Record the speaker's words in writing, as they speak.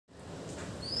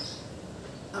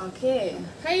Okay,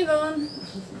 hi Yvonne.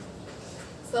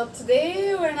 So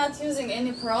today we're not using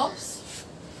any props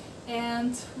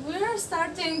and we're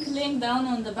starting laying down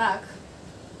on the back.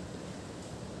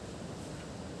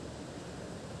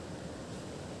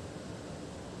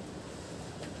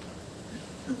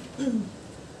 And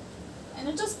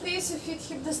you just place your feet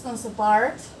hip distance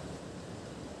apart.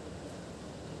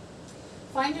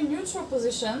 Find a neutral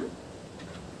position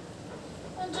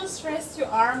and just rest your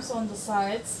arms on the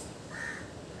sides.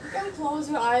 You can close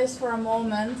your eyes for a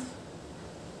moment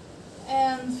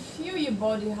and feel your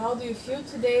body. How do you feel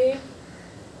today?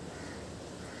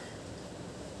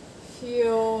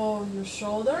 Feel your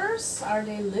shoulders. Are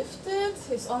they lifted?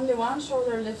 Is only one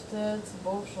shoulder lifted?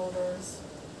 Both shoulders?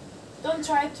 Don't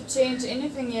try to change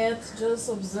anything yet, just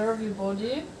observe your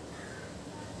body.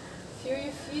 Feel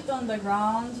your feet on the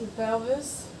ground, your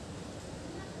pelvis.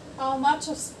 How much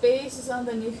of space is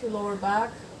underneath your lower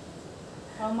back?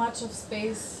 How much of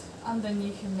space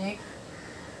underneath your neck?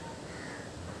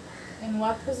 In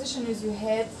what position is your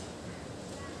head?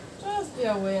 Just be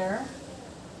aware.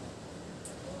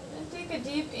 Then take a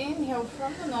deep inhale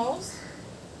from the nose.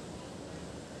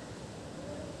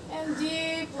 And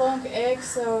deep, long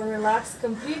exhale. Relax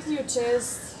completely your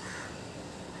chest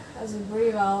as you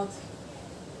breathe out.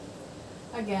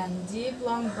 Again, deep,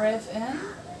 long breath in.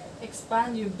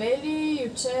 Expand your belly, your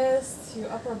chest,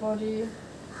 your upper body.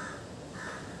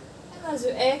 And as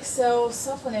you exhale,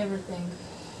 soften everything.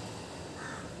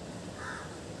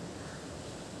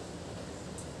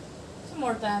 Two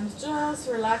more times. Just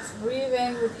relax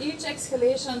breathing. With each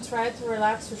exhalation, try to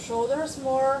relax your shoulders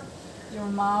more, your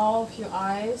mouth, your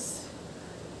eyes.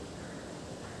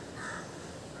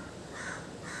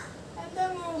 And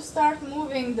then we'll start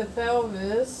moving the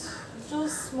pelvis.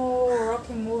 Just small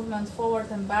rocking movement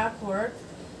forward and backward.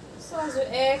 So as you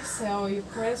exhale, you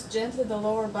press gently the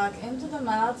lower back into the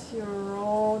mat, you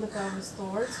roll the pelvis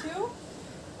towards you,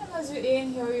 and as you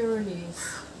inhale, you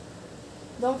release.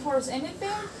 Don't force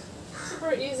anything,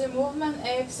 super easy movement.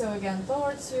 Exhale again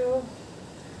towards you,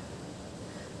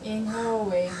 inhale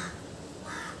away.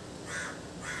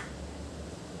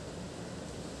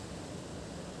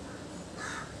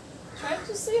 Try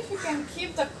to see if you can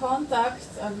keep the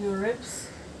contact of your ribs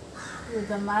with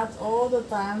the mat all the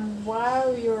time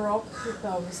while you rock your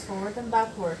pelvis forward and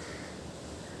backward.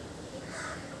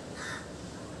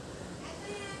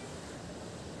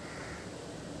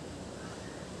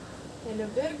 Hello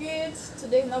Birgit,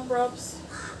 today no props.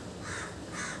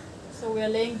 So we are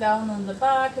laying down on the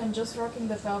back and just rocking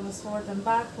the pelvis forward and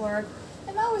backward.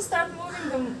 And now we start moving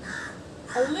them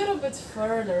a little bit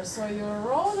further. So you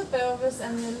roll the pelvis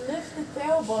and you lift the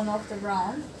tailbone off the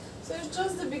ground. So it's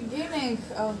just the beginning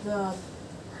of the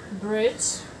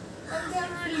bridge, and then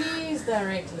release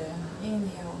directly.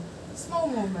 Inhale. Small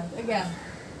movement. Again,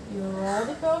 you roll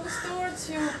the pelvis towards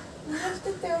you, lift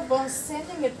the tailbone,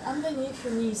 sending it underneath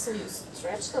your knees so you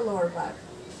stretch the lower back,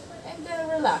 and then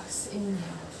relax. Inhale.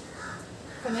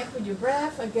 Connect with your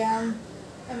breath. Again,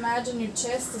 imagine your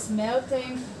chest is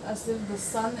melting as if the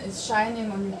sun is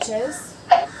shining on your chest.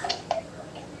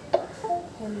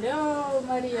 Hello,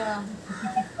 Maria.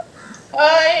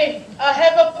 I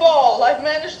have a ball. I've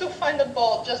managed to find a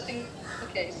ball just in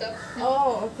case.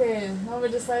 Oh, okay. Now we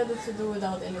decided to do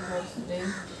without any props today.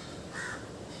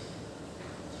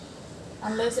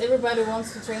 Unless everybody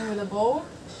wants to train with a ball.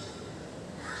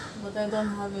 But I don't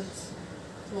have it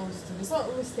close to me.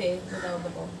 So we stay without the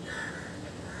ball.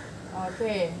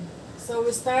 Okay. So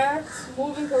we start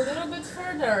moving a little bit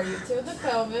further. You tilt the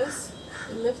pelvis,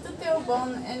 you lift the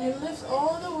tailbone, and you lift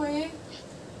all the way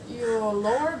your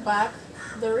lower back.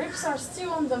 The ribs are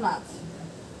still on the mat.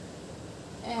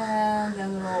 And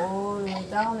then roll all the way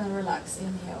down and relax.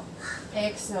 Inhale.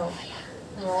 Exhale.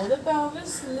 Roll the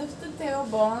pelvis, lift the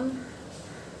tailbone,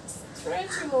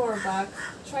 stretch your lower back.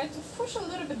 Try to push a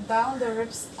little bit down the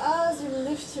ribs as you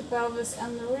lift your pelvis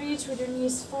and reach with your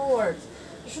knees forward.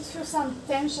 You should feel some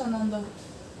tension on the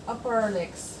upper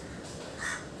legs.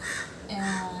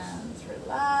 And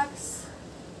relax.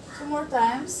 Two more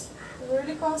times.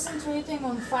 Really concentrating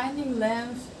on finding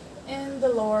length in the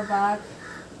lower back,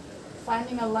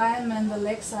 finding alignment. The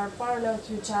legs are parallel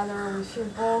to each other. We feel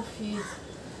both feet.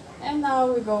 And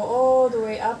now we go all the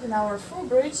way up in our full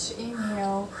bridge.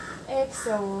 Inhale,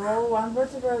 exhale, roll one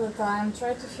vertebra at a time.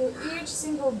 Try to feel each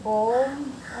single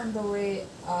bone on the way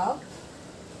up,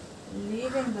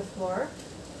 leaving the floor.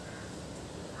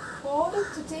 Hold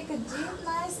it to take a deep,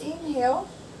 nice inhale.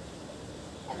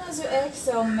 And as you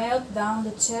exhale, melt down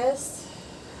the chest.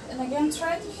 And again,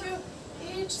 try to feel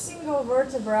each single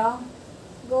vertebra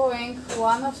going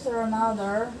one after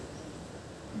another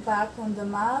back on the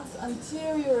mat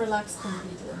until you relax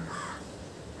completely.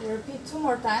 You repeat 2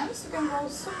 more times. You can go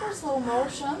super slow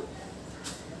motion.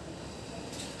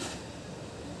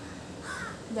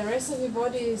 The rest of your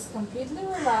body is completely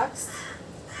relaxed.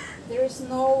 There is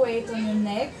no weight on your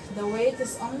neck. The weight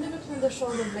is only between the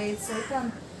shoulder blades, so you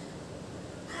can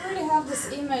really have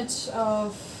this image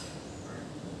of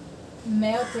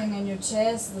melting in your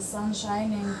chest, the sun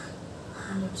shining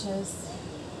on your chest.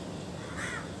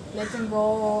 Letting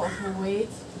go of your weight.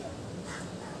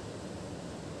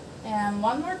 And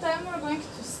one more time we're going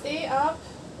to stay up.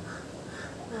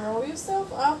 Roll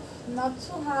yourself up, not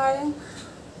too high.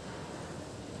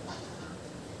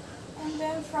 And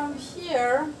then from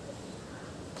here,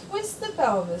 twist the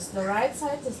pelvis. The right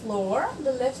side is lower,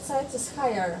 the left side is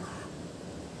higher.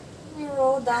 We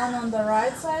roll down on the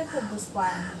right side of the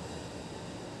spine.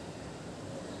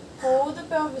 Hold the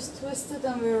pelvis twisted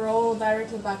and we roll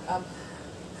directly back up.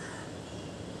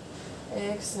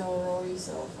 Exhale, roll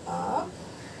yourself up.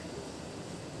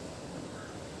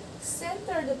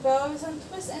 Center the pelvis and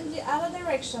twist in the other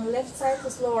direction. Left side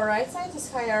is lower, right side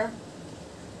is higher.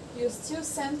 You're still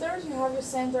centered, you have your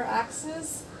center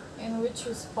axis in which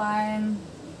your spine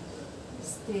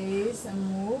stays and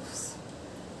moves.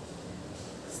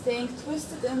 Staying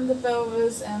twisted in the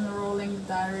pelvis and rolling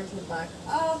directly back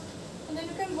up. And then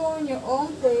you can go in your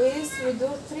own pace. We do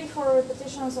 3-4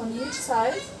 repetitions on each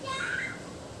side.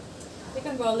 You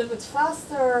can go a little bit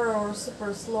faster or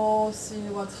super slow, see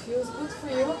what feels good for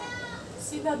you.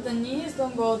 See that the knees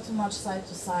don't go too much side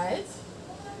to side.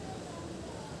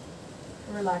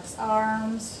 Relax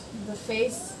arms. The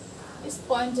face is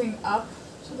pointing up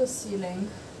to the ceiling.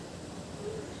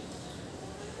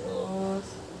 Good.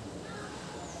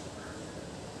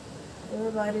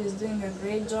 Everybody is doing a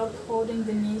great job holding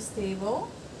the knees stable.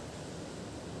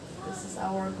 This is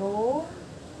our goal.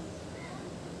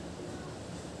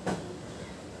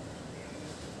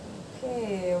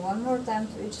 Okay, one more time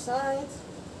to each side.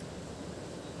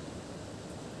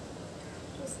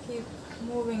 Just keep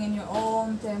moving in your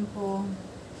own tempo.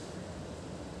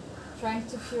 Trying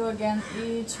to feel again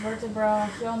each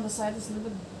vertebra. Here on the side is a little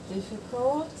bit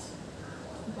difficult,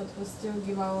 but we'll still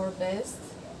give our best.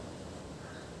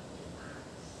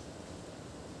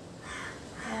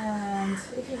 And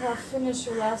if you have finished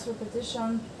your last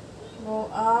repetition, go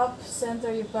up,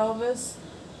 center your pelvis,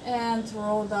 and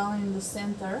roll down in the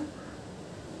center.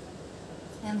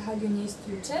 And hug your knees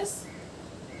to your chest.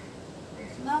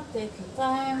 If not, take your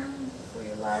time for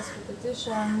your last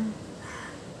repetition.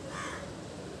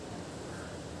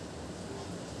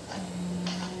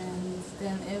 And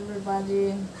then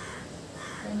everybody,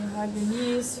 when you hug your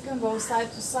knees, you can go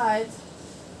side to side.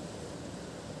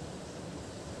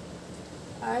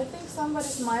 I think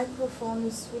somebody's microphone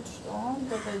is switched on,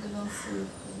 but I didn't see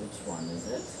which one is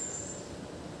it.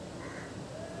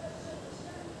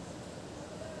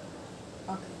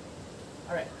 Okay,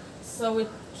 alright. So we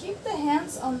keep the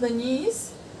hands on the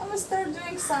knees and we start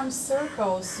doing some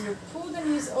circles. You pull the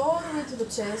knees all the way to the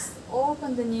chest,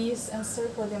 open the knees and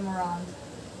circle them around.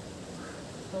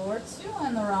 Towards you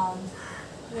and around.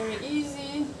 Very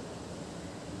easy.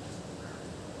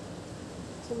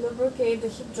 To lubricate the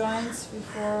hip joints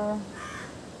before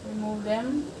we move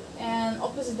them. And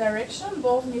opposite direction,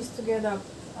 both knees together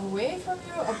away from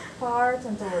you, apart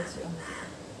and towards you.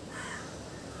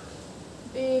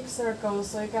 Big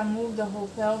circles, so you can move the whole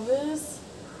pelvis,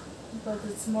 but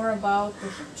it's more about the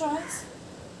hip joints.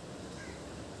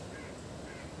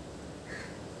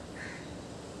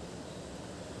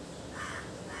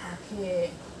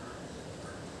 Okay.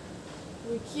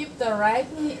 We keep the right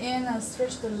knee in and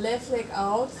stretch the left leg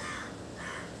out.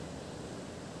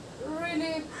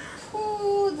 Really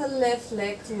pull the left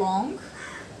leg long.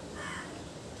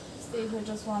 Stay here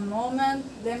just one moment.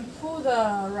 Then pull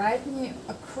the right knee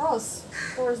across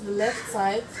towards the left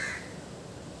side.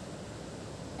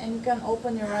 And you can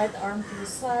open your right arm to the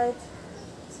side.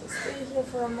 So stay here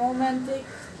for a moment. Take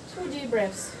 2 deep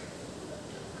breaths.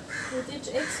 With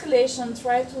each exhalation,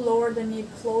 try to lower the knee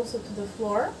closer to the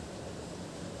floor.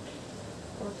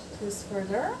 Or to twist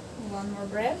further. One more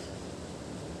breath.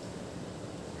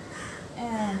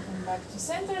 And come back to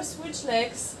center. Switch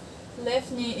legs.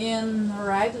 Left knee in,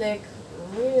 right leg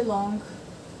really long.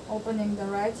 Opening the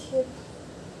right hip.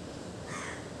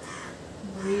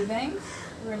 Breathing.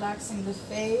 Relaxing the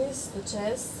face, the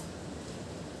chest.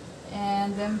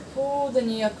 And then pull the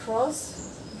knee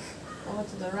across. Over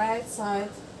to the right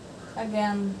side.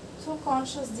 Again, 2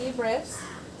 conscious deep breaths.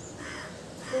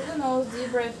 Through the nose,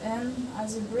 deep breath in.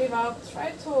 As you breathe out,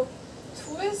 try to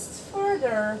twist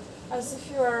further as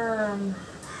if you are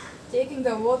taking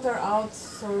the water out,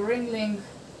 so wriggling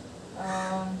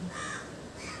a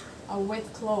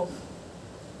wet cloth.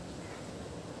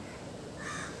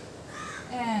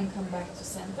 and come back to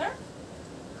center.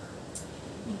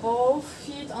 Both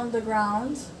feet on the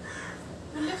ground.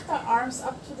 We lift our arms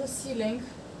up to the ceiling.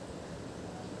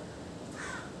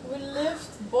 We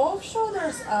lift both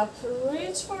shoulders up,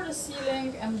 reach for the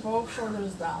ceiling, and both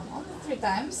shoulders down. Only 3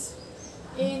 times.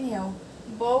 Inhale,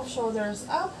 both shoulders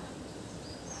up,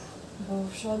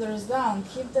 both shoulders down.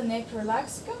 Keep the neck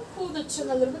relaxed. You can pull the chin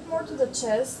a little bit more to the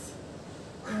chest.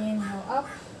 Inhale up,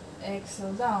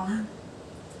 exhale down.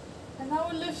 And now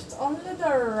we lift only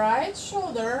the right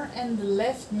shoulder and the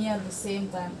left knee at the same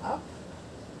time up.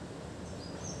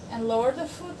 And lower the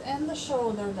foot and the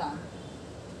shoulder down.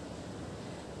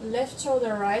 Left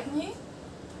shoulder, right knee.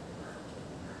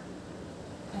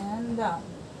 And down.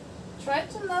 Try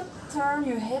to not turn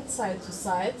your head side to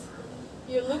side.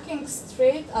 You're looking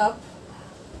straight up.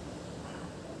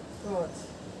 Good.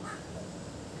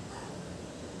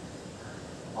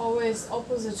 Always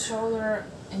opposite shoulder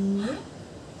and knee.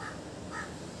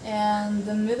 And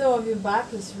the middle of your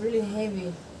back is really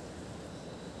heavy.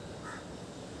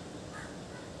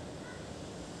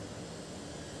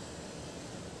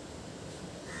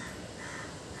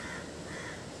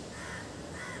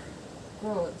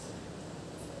 Good.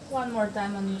 One more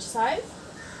time on each side.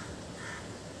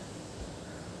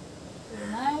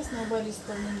 Very nice. Nobody's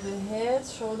turning the head.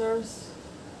 Shoulders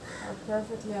are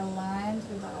perfectly aligned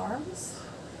with the arms.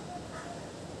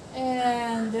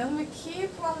 And then we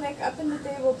keep one leg up in the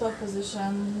tabletop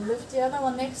position. Lift the other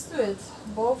one next to it.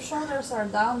 Both shoulders are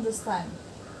down this time.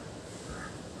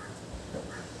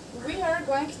 We are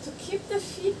going to keep the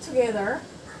feet together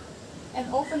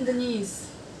and open the knees.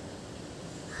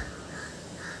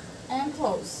 And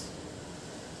close.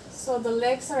 So the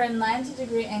legs are at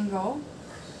 90-degree angle.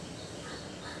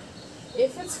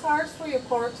 If it's hard for your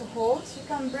core to hold, you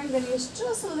can bring the knees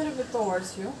just a little bit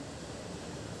towards you.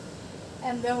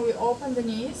 And then we open the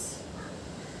knees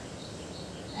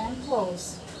and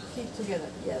close. Feet together,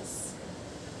 yes.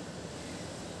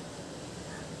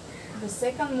 The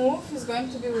second move is going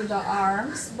to be with the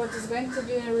arms, but it's going to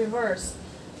be in reverse.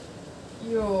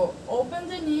 You open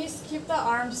the knees, keep the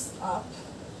arms up.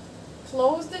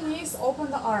 Close the knees,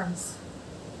 open the arms.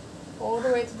 All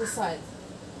the way to the side.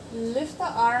 Lift the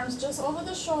arms just over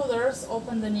the shoulders,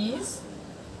 open the knees.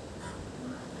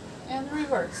 And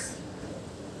reverse.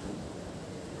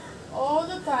 All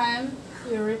the time,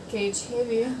 your rib cage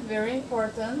heavy, very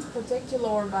important. Protect your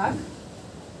lower back.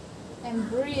 And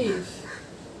breathe.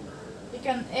 You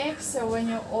can exhale when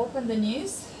you open the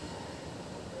knees.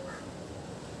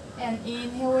 And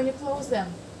inhale when you close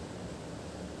them.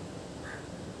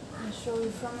 I'll show you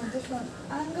from a different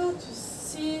angle to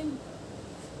see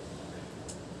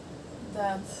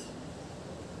that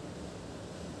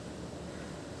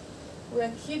we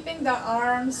are keeping the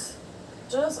arms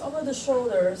just over the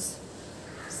shoulders.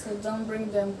 So don't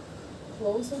bring them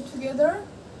closer together.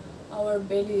 Our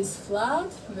belly is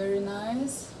flat, very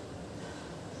nice.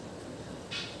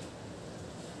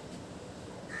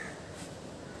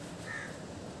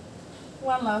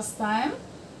 One last time.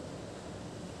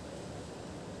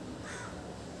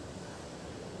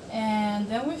 And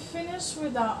then we finish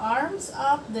with our arms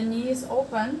up, the knees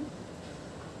open.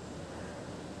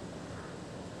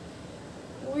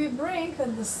 We bring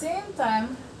at the same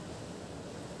time.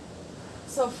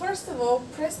 So first of all,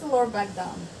 press the lower back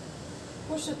down.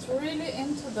 Push it really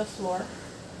into the floor.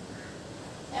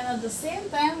 And at the same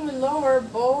time, we lower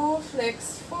both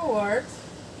legs forward,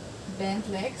 bent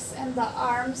legs, and the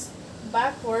arms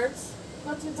backwards.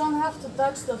 But you don't have to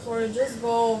touch the floor, you just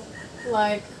go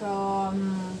like a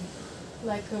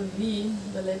V,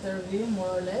 the letter V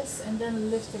more or less, and then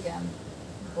lift again,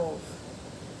 both.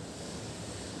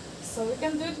 So we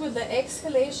can do it with the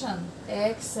exhalation.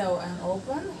 Exhale and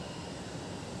open.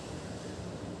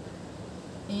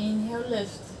 Inhale,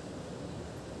 lift.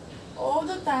 All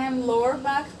the time, lower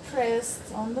back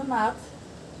pressed on the mat.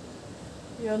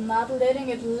 You're not letting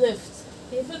it lift.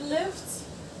 If it lifts,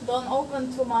 don't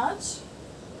open too much,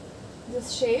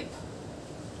 this shape,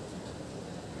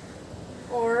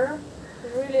 or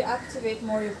really activate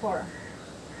more your core.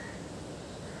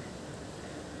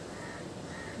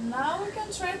 Now we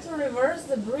can try to reverse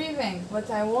the breathing, but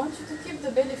I want you to keep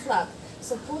the belly flat.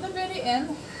 So pull the belly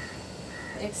in,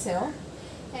 exhale,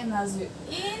 and as you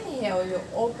inhale, you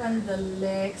open the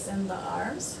legs and the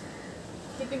arms,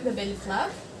 keeping the belly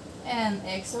flat, and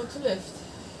exhale to lift.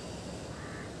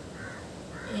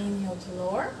 Inhale to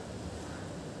lower,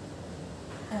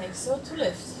 and exhale to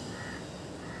lift.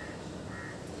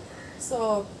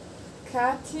 So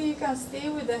Kati can stay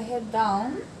with the head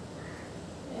down,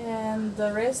 and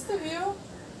the rest of you,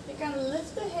 you can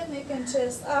lift the head, neck and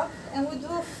chest up, and we do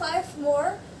 5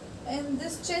 more in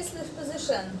this chest lift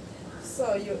position.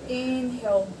 So you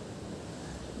inhale,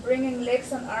 bringing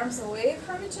legs and arms away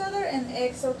from each other, and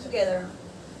exhale together.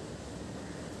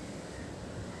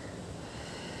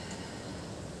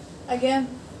 Again,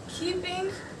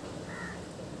 keeping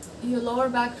your lower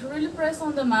back really pressed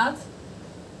on the mat.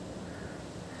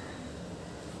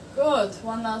 Good.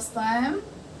 One last time.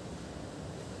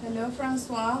 Hello,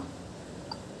 Francois.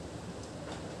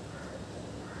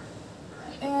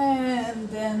 And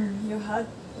then you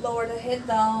lower the head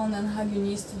down and hug your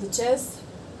knees to the chest.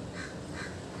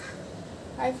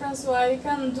 Hi, Francois. You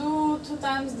can do 2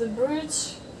 times the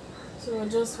bridge to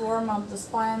just warm up the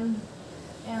spine.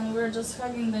 And we're just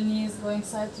hugging the knees, going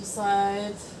side to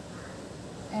side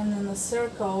and in a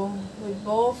circle with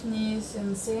both knees in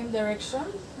the same direction,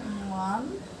 in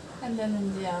one and then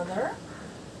in the other.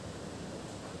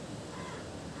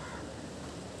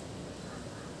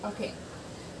 Okay,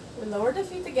 we lower the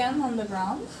feet again on the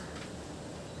ground,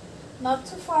 not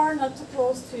too far, not too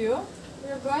close to you.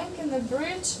 We're going in the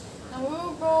bridge and we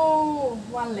will go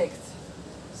one-legged,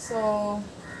 so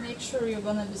make sure you're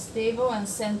gonna be stable and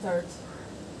centered.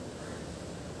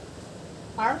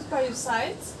 Arms by your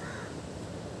sides.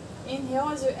 Inhale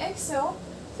as you exhale,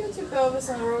 tilt your pelvis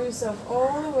and roll yourself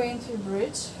all the way into your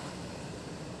bridge.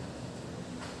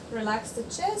 Relax the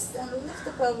chest and lift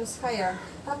the pelvis higher.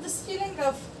 Have this feeling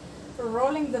of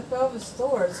rolling the pelvis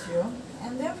towards you.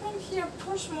 And then from here,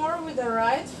 push more with the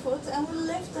right foot and we'll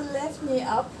lift the left knee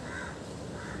up.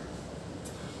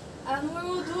 And we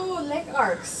will do leg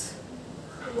arcs.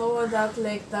 Lower that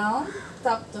leg down,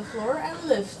 tap the floor and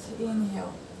lift.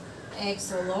 Inhale.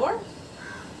 Exhale, lower.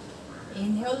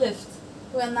 Inhale, lift.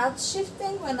 We're not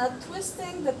shifting, we're not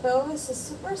twisting. The pelvis is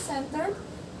super centered.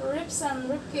 Ribs and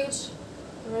rib cage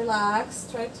relax.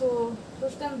 Try to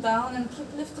push them down and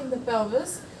keep lifting the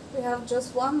pelvis. We have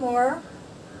just one more.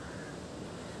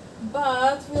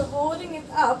 But we're holding it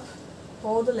up.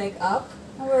 Hold the leg up.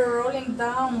 And we're rolling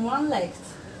down one-legged.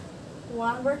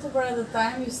 One vertebra at a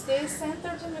time. You stay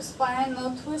centered in your spine,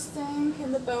 no twisting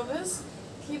in the pelvis.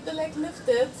 Keep the leg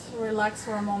lifted, relax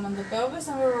for a moment the pelvis,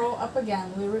 and we roll up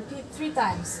again. We repeat 3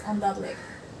 times on that leg.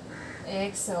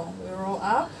 Exhale, we roll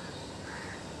up.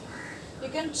 You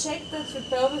can check that your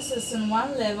pelvis is in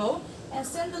one level and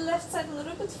send the left side a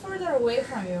little bit further away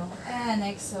from you. And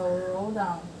exhale, roll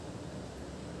down.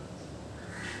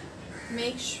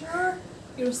 Make sure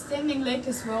your standing leg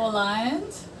is well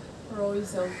aligned. Roll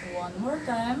yourself one more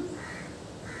time.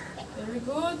 Very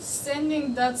good.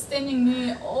 That standing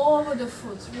knee over the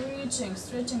foot, reaching,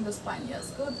 stretching the spine.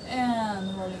 Yes, good.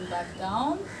 And rolling back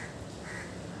down.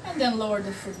 And then lower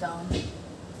the foot down.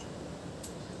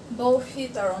 Both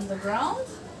feet are on the ground.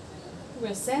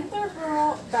 We're centered. We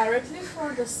roll directly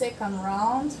for the second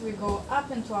round. We go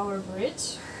up into our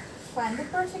bridge. Find the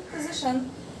perfect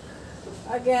position.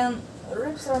 Again,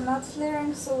 ribs are not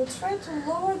flaring, so we try to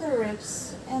lower the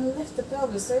ribs and lift the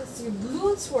pelvis. So it's your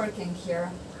glutes working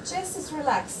here. Chest is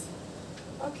relaxed.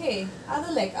 Okay,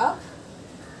 other leg up.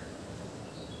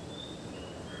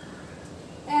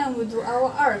 And we do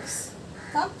our arcs.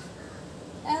 Tap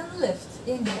and lift.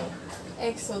 Inhale.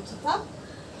 Exhale to tap.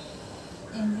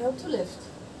 Inhale to lift.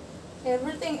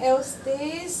 Everything else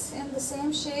stays in the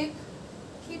same shape.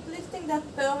 Keep lifting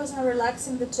that pelvis and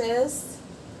relaxing the chest.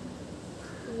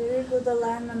 Very good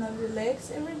alignment of your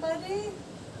legs, everybody.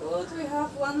 Good, we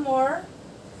have one more.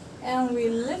 And we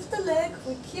lift the leg,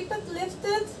 we keep it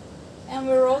lifted, and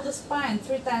we roll the spine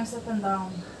 3 times up and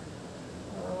down.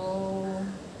 Roll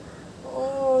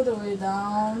all the way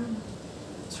down.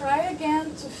 Try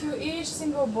again to feel each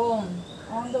single bone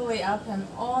on the way up and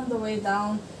on the way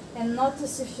down. And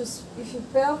notice if your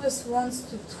pelvis wants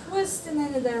to twist in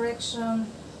any direction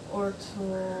or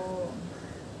to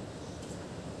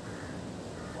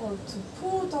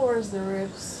pull towards the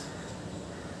ribs.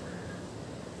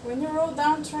 When you roll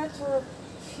down, try to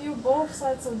feel both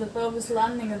sides of the pelvis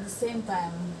landing at the same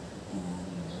time.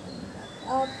 And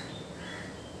up.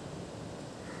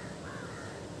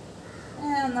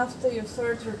 And after your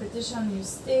 3rd repetition, you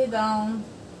stay down,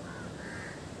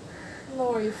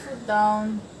 lower your foot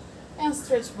down, and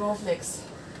stretch both legs.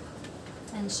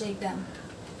 And shake them.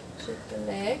 Shake the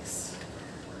legs.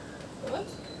 Good.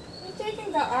 You're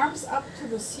taking the arms up to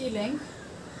the ceiling.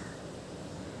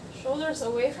 Shoulders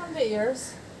away from the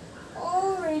ears.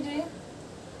 Already.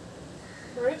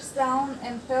 Ribs down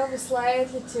and pelvis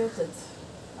slightly tilted.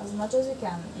 As much as you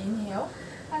can. Inhale.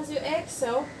 As you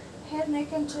exhale, head,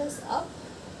 neck and chest up.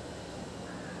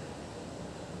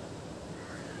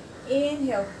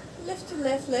 Inhale. Lift your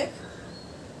left leg.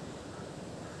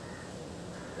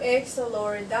 Exhale,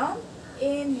 lower it down.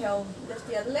 Inhale. Lift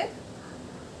the other leg.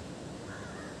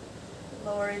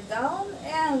 Lower it down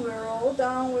and we roll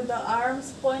down with the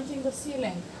arms pointing the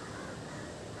ceiling.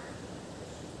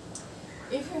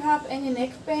 If you have any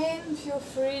neck pain, feel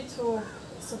free to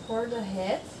support the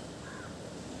head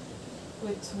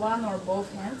with one or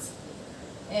both hands.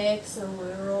 Exhale,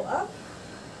 we roll up.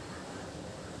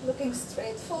 Looking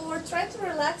straight forward, try to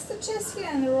relax the chest here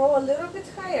and roll a little bit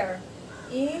higher.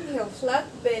 Inhale, flat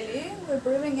belly, we're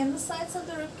breathing in the sides of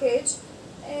the rib cage.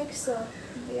 Exhale,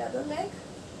 the other leg.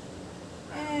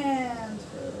 And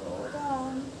we roll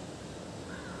down.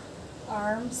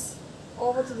 Arms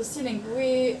over to the ceiling.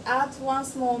 We add one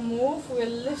small move. We're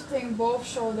lifting both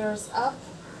shoulders up,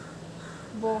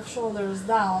 both shoulders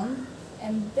down,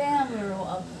 and then we roll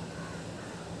up.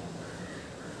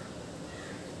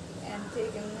 And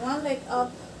taking one leg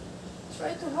up,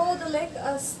 try to hold the leg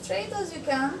as straight as you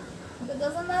can. It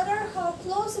doesn't matter how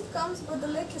close it comes, but the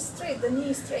leg is straight, the knee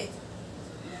is straight.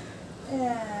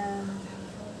 And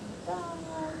down.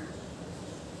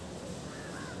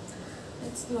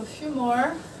 Let's do a few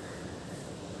more.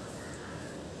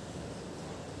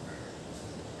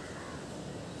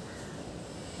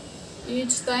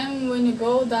 Each time when you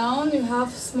go down, you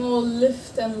have small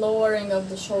lift and lowering of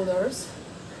the shoulders.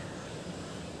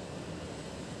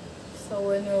 So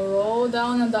when you roll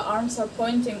down and the arms are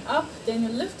pointing up, then you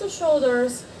lift the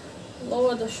shoulders,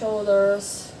 lower the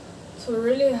shoulders to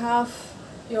really have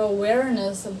your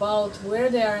awareness about where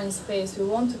they are in space. We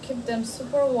want to keep them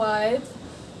super wide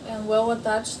and well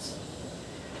attached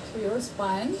to your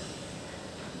spine.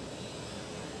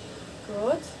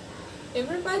 Good.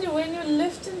 Everybody, when you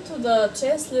lift into the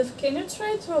chest lift, can you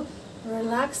try to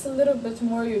relax a little bit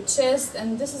more your chest,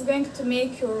 and this is going to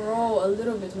make you roll a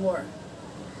little bit more.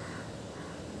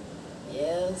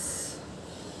 Yes.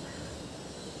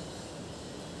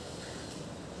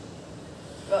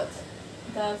 Good.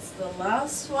 That's the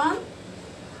last one.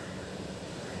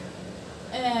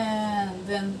 And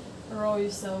then roll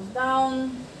yourself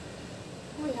down.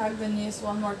 We hug the knees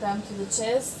one more time to the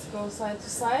chest. Go side to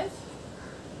side.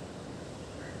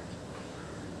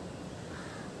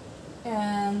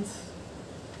 And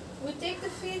we take the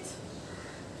feet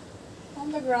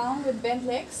on the ground with bent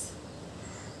legs.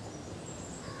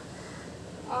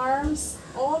 Arms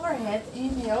overhead,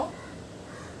 inhale.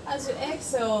 As you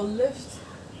exhale, lift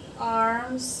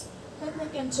arms, head,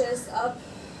 neck and chest up.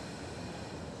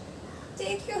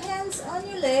 Take your hands on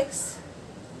your legs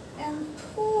and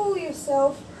pull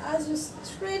yourself as you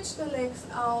stretch the legs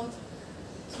out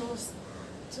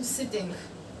to sitting.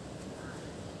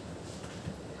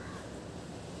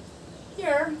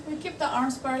 Here, we keep the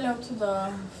arms parallel to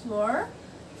the floor.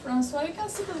 Francois, you can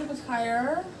sit a little bit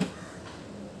higher.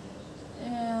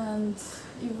 And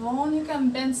Yvonne, you can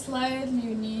bend slightly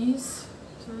your knees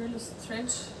to really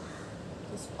stretch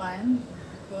the spine.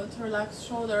 Good, relax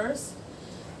shoulders.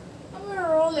 And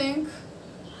we're rolling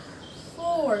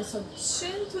forward, so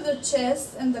chin to the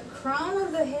chest and the crown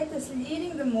of the head is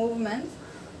leading the movement.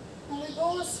 And we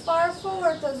go as far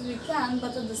forward as we can,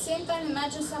 but at the same time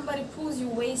imagine somebody pulls your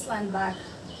waistline back.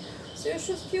 So you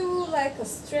should feel like a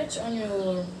stretch on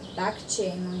your back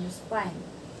chain, on your spine.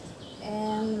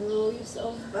 And roll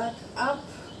yourself back up,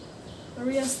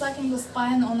 re-stacking the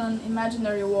spine on an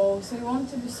imaginary wall. So you want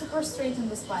to be super straight in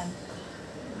the spine.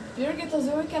 Birgit, as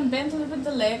well, you can bend a little bit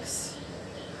the legs,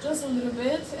 just a little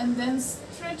bit, and then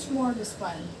stretch more the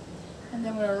spine. And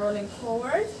then we're rolling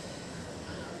forward.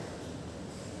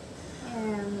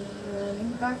 And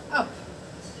rolling back up.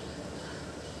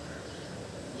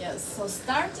 Yes, so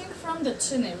starting from the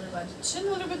chin, everybody. Chin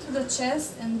a little bit to the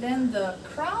chest, and then the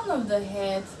crown of the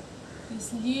head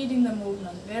is leading the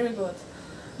movement. Very good.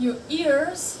 Your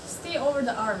ears stay over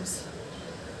the arms.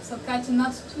 So Katya,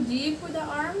 not too deep with the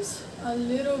arms, a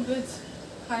little bit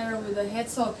higher with the head.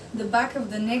 So the back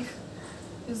of the neck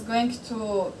is going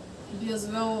to be as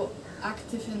well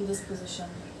active in this position.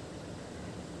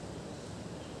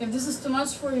 If this is too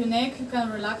much for your neck, you can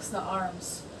relax the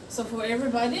arms. So for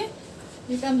everybody,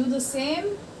 you can do the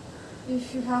same.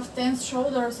 If you have tense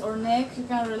shoulders or neck, you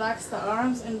can relax the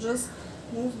arms and just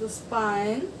move the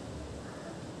spine.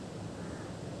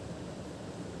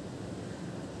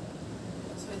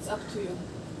 So it's up to you.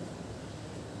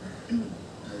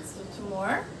 Let's do two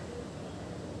more.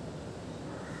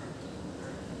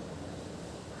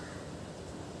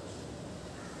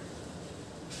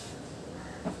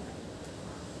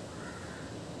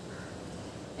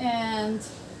 And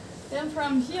then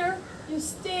from here, you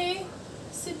stay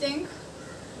sitting.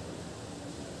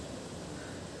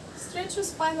 Stretch your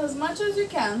spine as much as you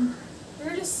can.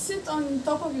 Really sit on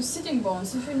top of your sitting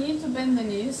bones. If you need to bend the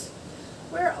knees,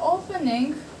 we're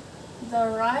opening the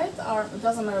right arm, it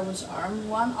doesn't matter which arm,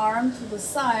 one arm to the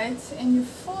side, and you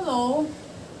follow,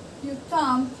 you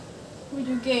thumb with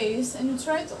your gaze, and you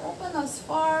try to open as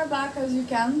far back as you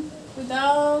can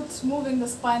without moving the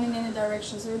spine in any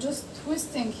direction. So you're just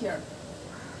twisting here.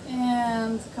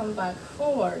 And come back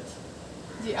forward.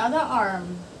 The other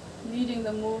arm leading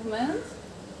the movement.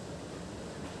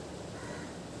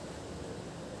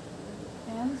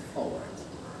 And forward.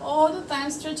 All the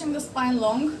time stretching the spine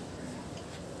long.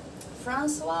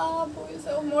 Francois, pull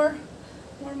yourself more.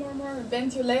 More.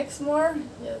 Bend your legs more.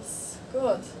 Yes,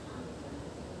 good.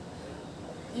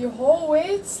 You hold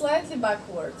weight slightly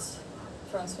backwards,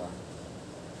 Francois.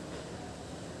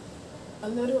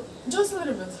 Just a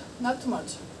little bit, not too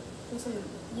much. Just a little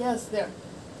bit. Yes, there.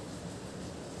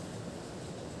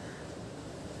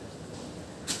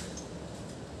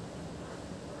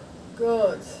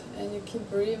 Good. And you keep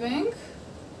breathing.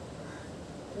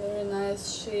 Very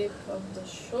nice shape of the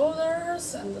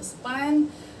shoulders and the spine.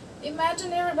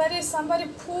 Imagine everybody, somebody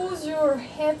pulls your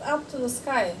head up to the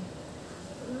sky.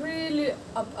 Really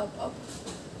up.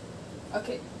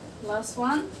 Okay, last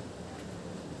one.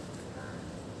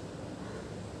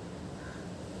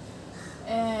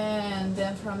 And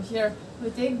then from here, we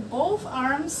take both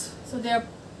arms, so they're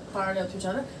parallel to each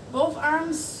other. Both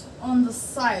arms on the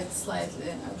side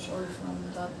slightly. I'll show you from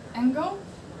that angle.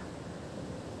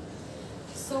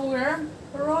 So we're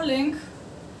rolling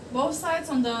both arms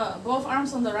on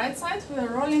the right side. We're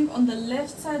rolling on the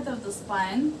left side of the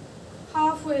spine,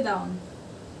 halfway down.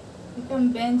 You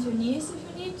can bend your knees if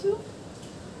you need to,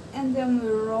 and then we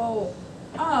roll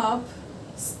up,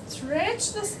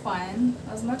 stretch the spine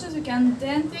as much as you can,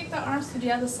 then take the arms to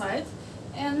the other side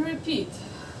and repeat.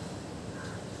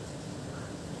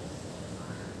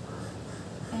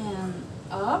 And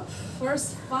up,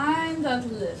 first find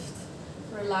that lift,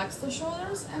 relax the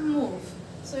shoulders and move.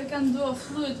 So you can do a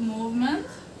fluid movement,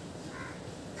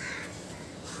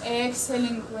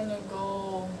 exhaling when you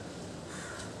go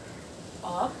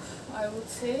up, I would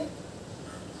say.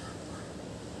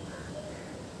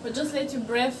 But just let your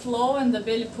breath flow and the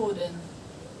belly pulled in.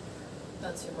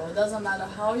 That's your goal. It doesn't matter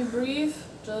how you breathe,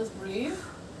 just breathe.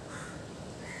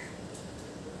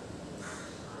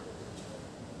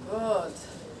 Good.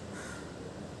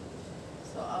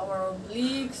 So our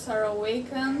obliques are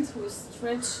awakened. We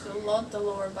stretched a lot the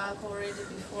lower back already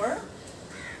before.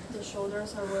 The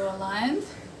shoulders are well aligned.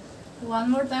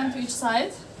 One more time to each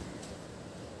side.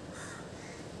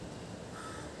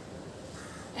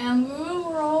 And we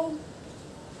will roll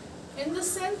in the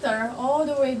center all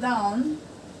the way down.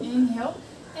 Inhale.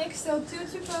 Exhale,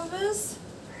 tilt your pelvis.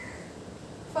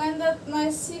 Find that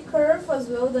nice C curve as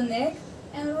well, the neck.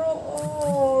 And roll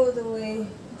all the way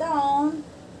down.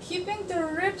 Keeping the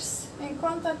ribs in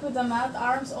contact with the mat,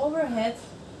 arms overhead.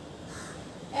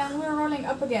 And we're rolling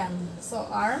up again. So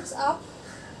arms up.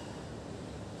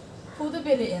 Pull the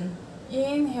belly in.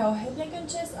 Inhale, head, neck and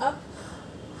chest up.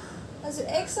 As you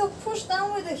exhale, push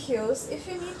down with the heels. If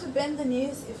you need to bend the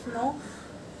knees, if no,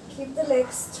 keep the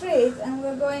legs straight. And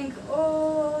we're going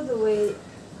all the way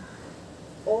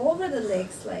over the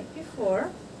legs like before.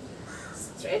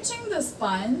 Stretching the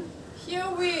spine. Here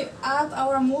we add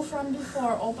our move from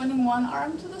before, opening one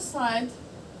arm to the side.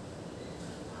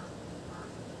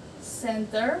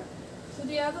 Center to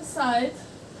the other side.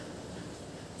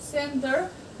 Center.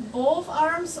 Both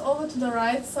arms over to the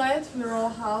right side. We roll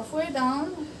halfway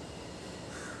down.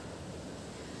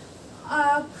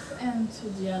 Up and to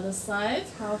the other side,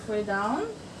 halfway down.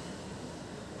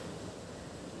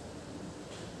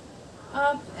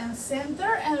 Up and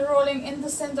center, and rolling in the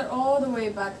center all the way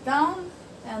back down.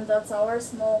 And that's our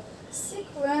small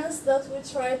sequence that we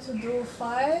try to do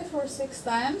 5 or 6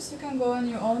 times. You can go on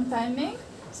your own timing.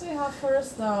 So you have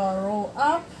first the roll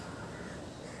up.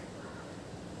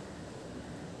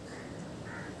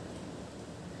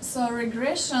 So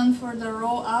regression for the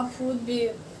roll up would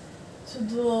be to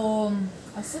do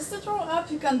assisted roll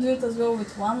up. You can do it as well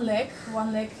with one leg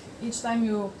each time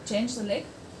you change the leg.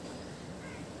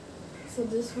 So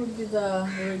this would be the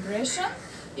regression.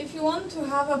 If you want to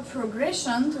have a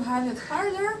progression, to have it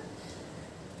harder,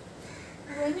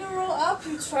 when you roll up,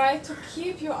 you try to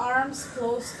keep your arms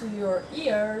close to your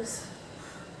ears.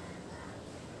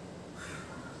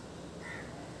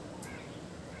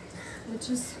 Which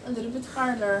is a little bit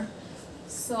harder.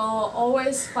 So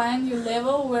always find your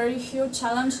level where you feel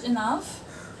challenged enough,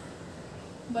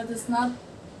 but it's not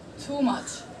too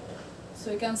much.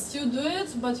 So you can still do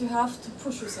it, but you have to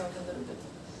push yourself a little bit.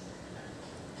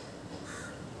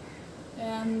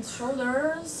 And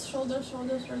shoulders,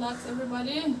 relax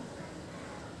everybody.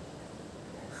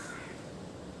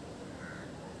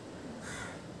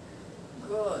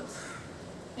 Good.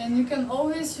 And you can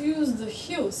always use the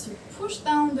heels. You push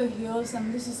down the heels,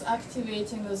 and this is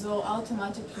activating as well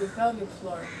automatically pelvic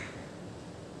floor.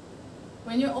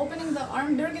 When you're opening the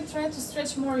arm, Birgit, try to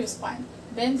stretch more your spine.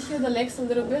 Bend here the legs a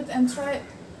little bit and try,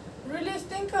 really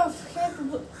think of head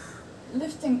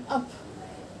lifting up.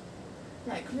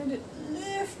 Like really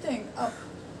lifting up.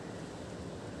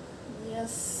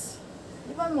 Yes.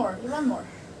 Even more, even more.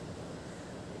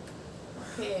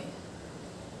 Okay.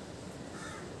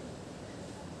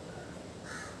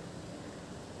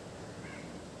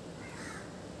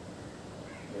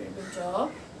 Very good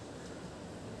job.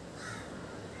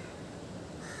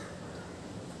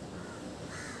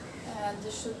 And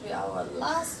this should be our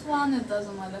last one. It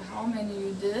doesn't matter how many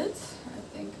you did. I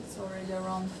think it's already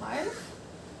around 5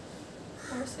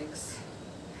 or 6.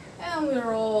 And we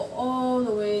roll all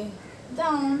the way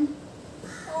down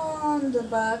on the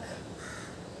back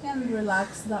and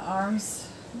relax the arms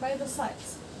by the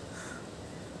sides.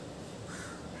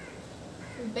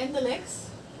 We bend the legs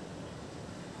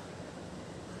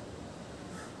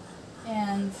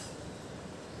and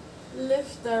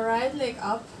lift the right leg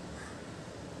up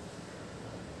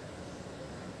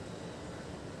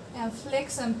and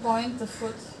flex and point the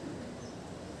foot.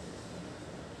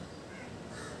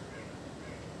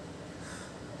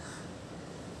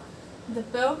 The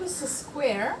pelvis is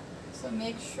square, so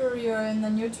make sure you're in the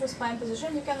neutral spine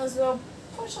position. You can as well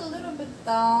push a little bit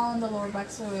down the lower back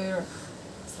so you're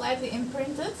slightly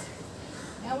imprinted.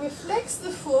 And we flex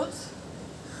the foot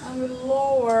and we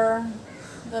lower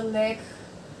the leg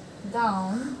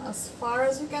down as far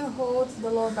as you can hold the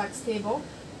lower back stable.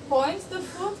 Point the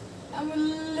foot and we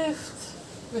lift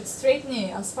with straight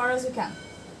knee as far as you can.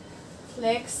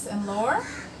 Flex and lower.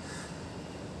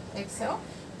 Exhale.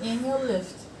 Inhale,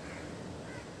 lift.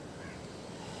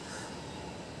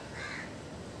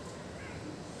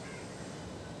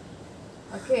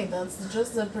 Okay, that's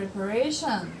just the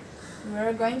preparation.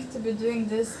 We're going to be doing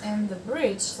this in the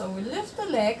bridge. So we lift the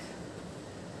leg.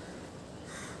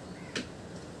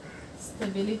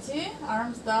 Stability,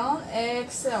 arms down,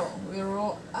 exhale. We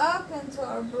roll up into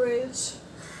our bridge.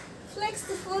 Flex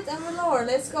the foot and we lower.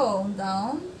 Let's go.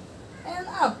 Down and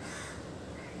up.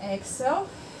 Exhale.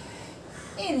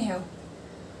 Inhale.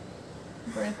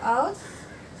 Breathe out.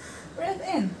 Breathe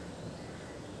in.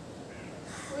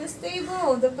 We're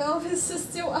stable. The pelvis is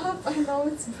still up. I know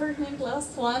it's burning.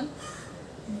 Last one.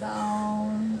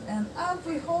 Down and up.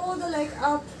 We hold the leg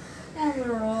up. And we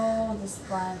roll the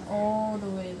spine all the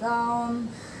way down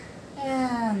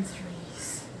and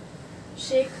release.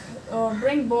 Shake or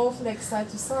bring both legs side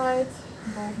to side,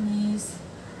 both knees.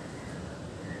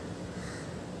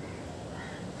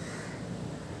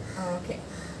 Okay.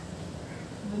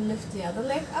 We lift the other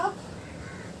leg up.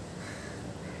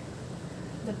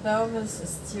 The pelvis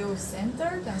is still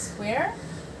centered and square.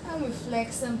 And we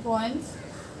flex and point.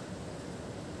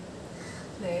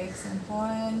 Flex and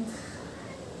point.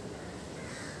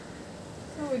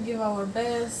 So we give our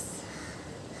best.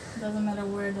 Doesn't matter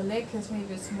where the leg is,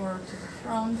 maybe it's more to the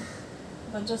front,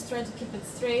 but just try to keep it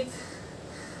straight.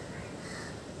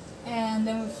 And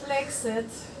then we flex it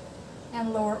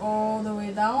and lower all the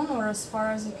way down or as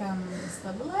far as you can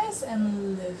stabilize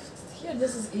and lift. Here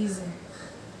this is easy.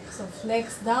 So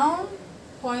flex down,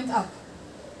 point up.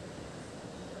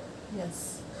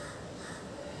 Yes.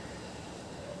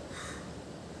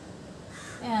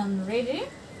 And ready?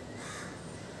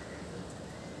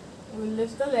 We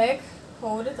lift the leg,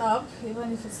 hold it up,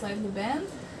 even if it's slightly bent.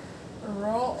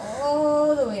 Roll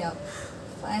all the way up.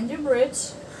 Find your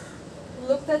bridge.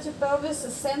 Look that your pelvis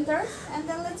is centered, and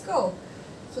then let's go.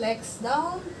 Flex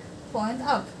down, point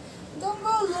up. Don't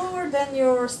go lower than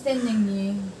your standing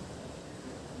knee.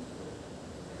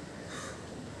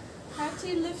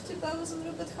 Hattie, lift your pelvis a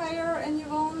little bit higher, and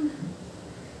Yvonne.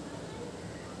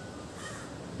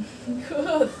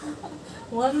 Good.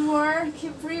 One more,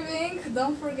 keep breathing,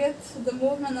 don't forget the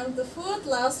movement of the foot.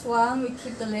 Last one, we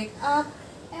keep the leg up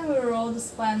and we roll the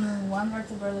spine one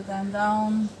vertebra at a time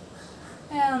down.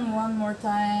 And one more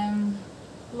time,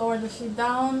 lower the feet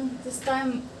down. This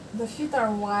time the feet are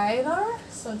wider,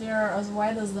 so they are as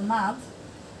wide as the mat.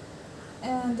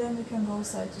 And then we can go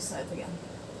side to side again.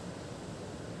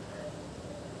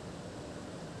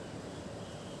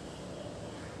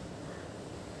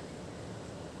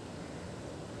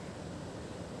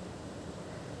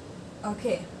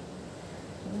 Okay,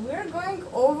 we're going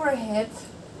overhead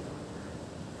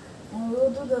and we'll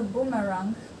do the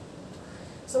boomerang.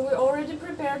 So we already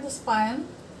prepared the spine.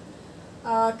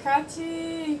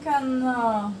 Kati, you can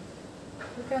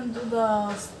do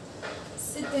the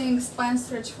sitting spine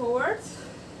stretch forward,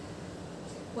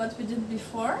 what we did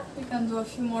before. We can do a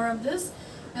few more of this.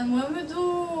 And when we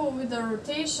do with the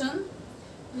rotation,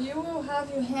 you will have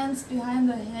your hands behind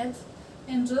the head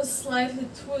and just slightly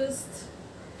twist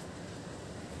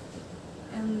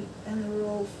and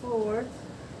roll forward,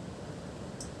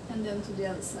 and then to the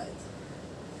other side.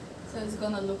 So it's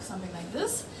gonna look something like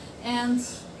this. And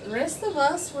the rest of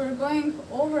us, we're going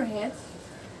overhead.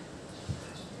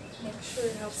 Make sure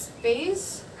you have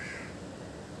space.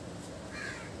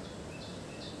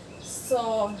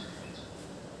 So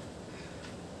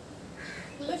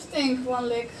lifting one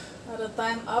leg at a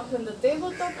time up in the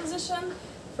tabletop position.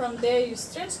 From there you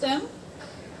stretch them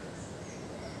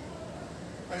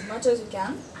as much as you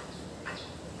can.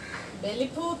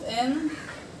 Belly pulled in.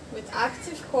 With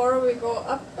active core we go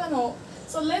up and over.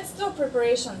 So let's do a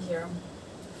preparation here.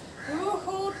 We will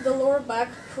hold the lower back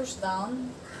pushed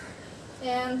down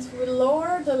and we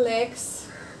lower the legs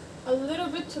a little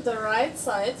bit to the right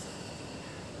side,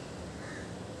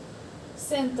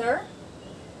 center,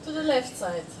 to the left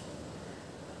side,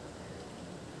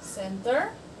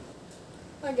 center,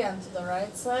 again to the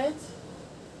right side,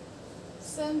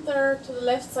 center, to the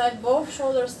left side, both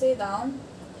shoulders stay down.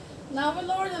 Now we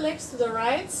lower the legs to the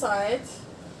right side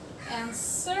and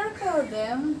circle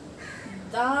them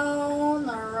down,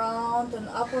 around and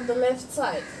up on the left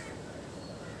side.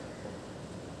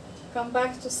 Come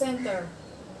back to center.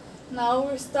 Now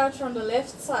we start from the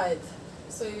left side.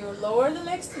 So you lower the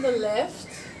legs to the left,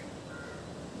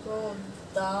 go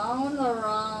down,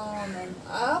 around and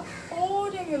up,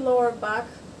 holding your lower back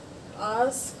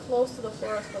as close to the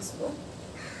floor as possible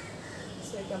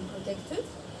so you can protect it.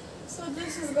 So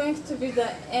this is going to be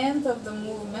the end of the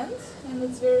movement, and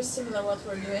it's very similar what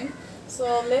we're doing.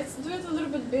 So let's do it a little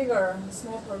bit bigger,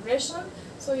 small progression.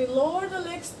 So you lower the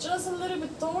legs just a little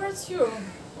bit towards you,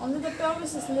 only the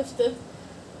pelvis is lifted,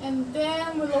 and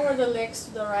then we lower the legs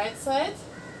to the right side,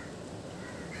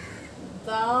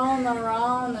 down,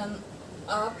 around and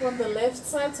up on the left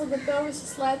side so the pelvis is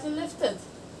slightly lifted,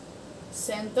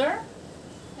 center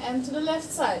and to the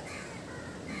left side,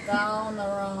 down,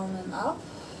 around and up.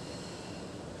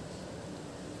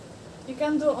 You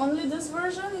can do only this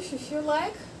version if you feel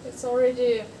like. It's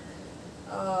already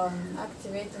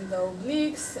activating the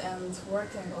obliques and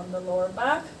working on the lower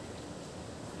back.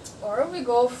 Or we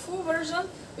go full version,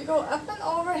 we go up and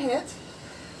overhead.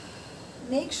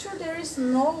 Make sure there is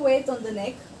no weight on the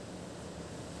neck.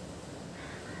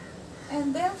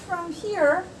 And then from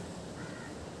here,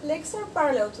 legs are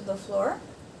parallel to the floor.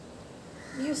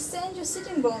 You send your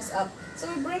sitting bones up.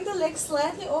 So we bring the legs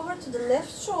slightly over to the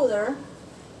left shoulder,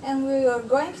 and we are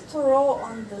going to roll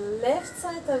on the left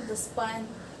side of the spine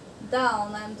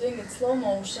down. I'm doing it slow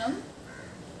motion.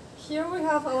 Here we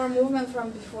have our movement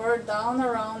from before, down,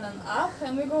 around and up,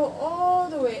 and we go all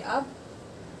the way up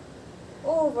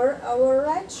over our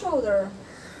right shoulder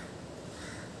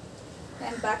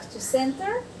and back to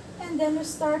center, and then we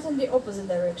start in the opposite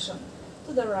direction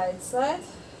to the right side.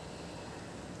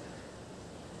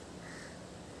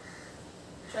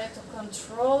 Try to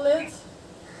control it,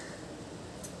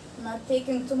 not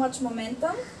taking too much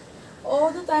momentum,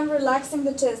 all the time relaxing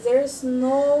the chest. There is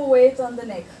no weight on the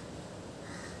neck.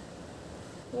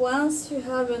 Once you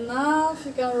have enough,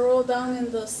 you can roll down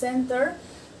in the center.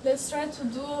 Let's try to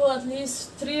do at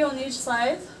least 3 on each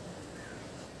side.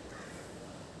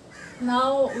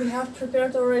 Now we have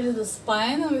prepared already the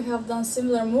spine and we have done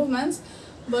similar movements,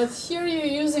 but here you're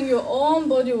using your own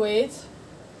body weight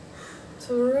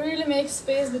to really make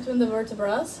space between the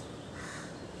vertebrae.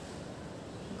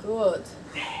 Good.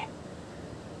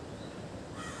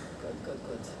 Good, good,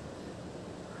 good.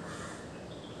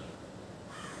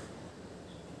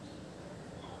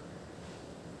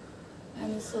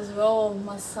 And this as well,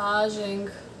 massaging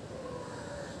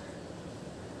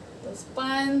the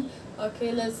spine.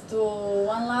 Okay, let's do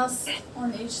one last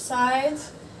on each side,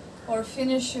 or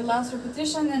finish your last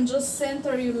repetition and just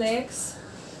center your legs.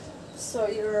 So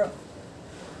you're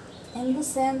in the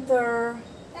center,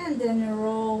 and then you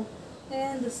roll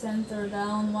in the center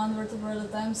down, one vertebra at a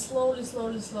time, slowly,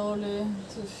 slowly, slowly,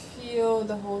 to feel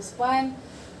the whole spine.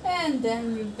 And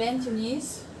then you bend your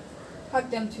knees,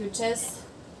 hug them to your chest,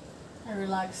 and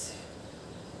relax.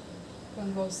 You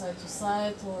can go side to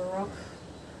side or rock.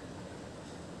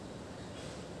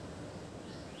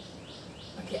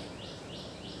 Okay.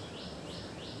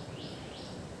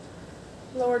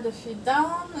 Lower the feet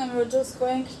down, and we're just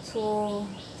going to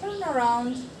turn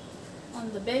around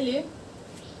on the belly.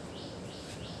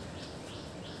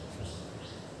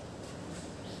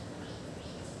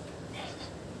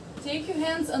 Take your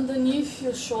hands underneath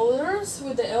your shoulders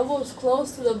with the elbows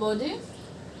close to the body,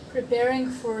 preparing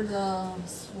for the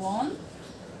swan.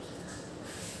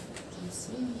 You can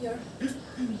see here.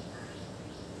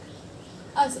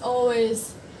 As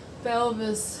always,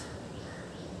 pelvis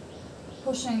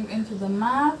pushing into the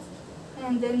mat,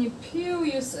 and then you peel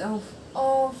yourself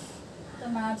off the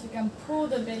mat. You can pull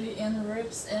the belly in,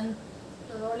 ribs in,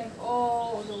 rolling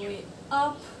all the way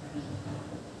up,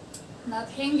 not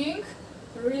hanging,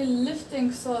 really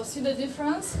lifting. So see the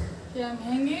difference? Here I'm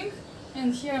hanging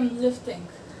and here I'm lifting.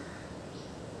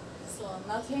 So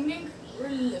not hanging,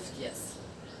 really lift, yes.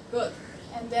 Good.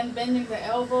 And then bending the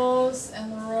elbows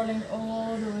and rolling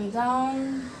all the way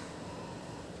down.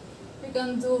 You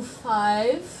can do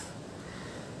 5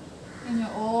 in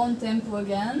your own tempo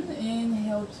again.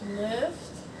 Inhale to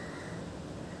lift.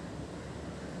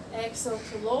 Exhale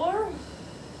to lower.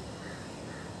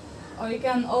 Or you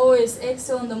can always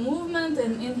exhale on the movement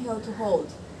and inhale to hold.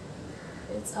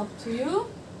 It's up to you.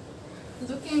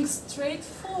 Looking straight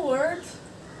forward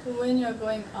when you're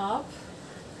going up.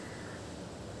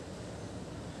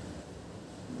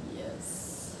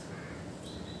 Yes.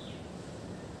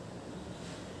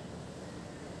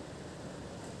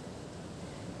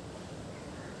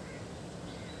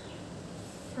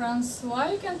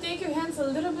 Francois, you can take your hands a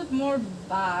little bit more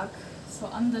back, so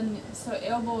underneath, so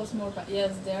elbows more back.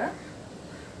 Yes, there.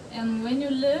 And when you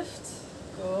lift,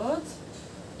 good.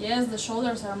 Yes, the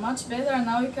shoulders are much better.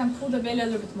 Now you can pull the belly a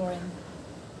little bit more in.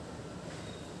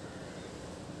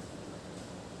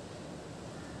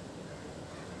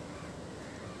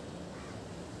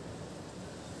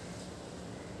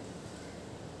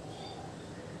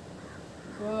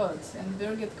 Good. And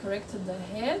Birgit corrected the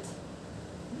head.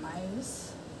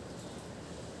 Nice.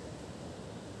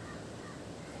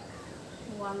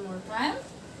 One more time.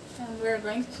 And we're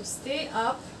going to stay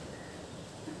up.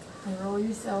 Roll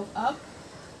yourself up.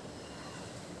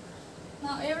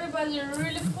 Now everybody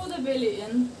really pull the belly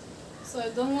in. So I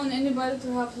don't want anybody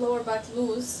to have lower back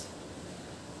loose.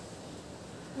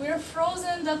 We're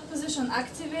frozen in that position.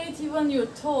 Activate even your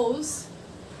toes.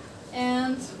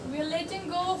 And we're letting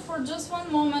go for just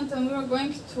one moment and we're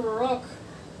going to rock.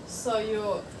 So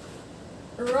you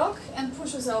rock and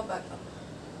push yourself back up.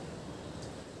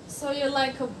 So you're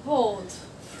like a boat,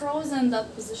 frozen in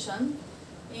that position.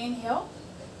 Inhale.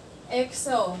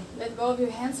 Exhale. Let go of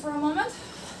your hands for a moment.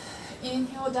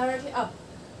 Inhale directly up.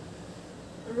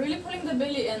 Really pulling the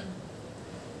belly in.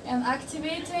 And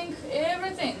activating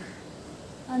everything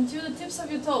until the tips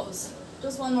of your toes.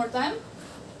 Just one more time.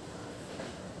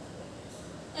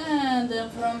 And then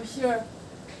from here,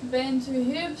 bend your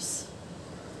hips.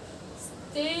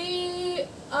 Stay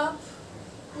up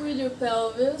with your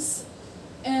pelvis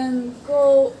and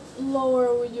go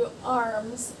lower with your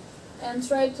arms and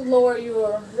try to lower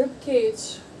your rib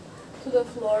cage to the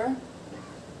floor.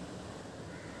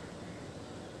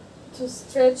 To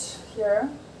stretch here,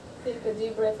 take a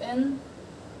deep breath in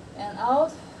and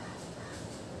out.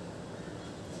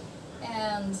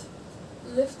 And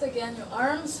lift again your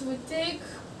arms. We take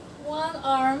one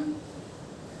arm,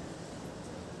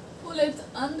 pull it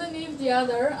underneath the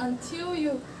other until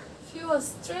you feel a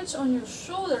stretch on your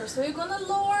shoulder. So you're gonna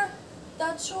lower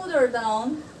that shoulder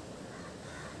down.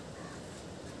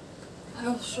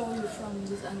 I'll show you from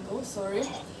this angle, sorry.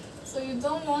 So you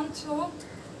don't want to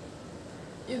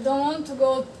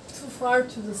go too far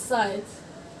to the side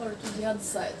or to the other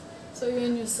side. So you're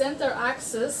in your center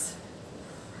axis.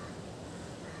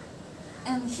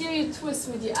 And here you twist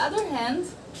with the other hand.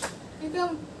 You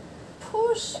can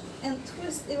push and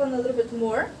twist even a little bit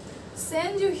more.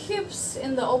 Send your hips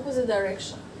in the opposite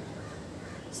direction.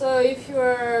 So if you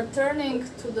are turning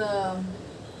to the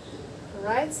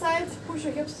right side, push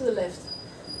your hips to the left.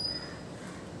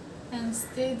 And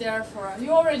stay there for,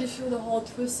 you already feel the whole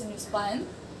twist in your spine.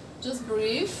 Just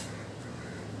breathe.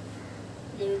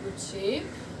 You're in good shape,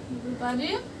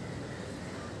 everybody.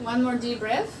 One more deep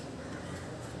breath.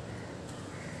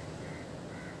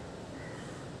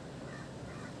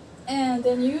 And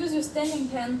then use your standing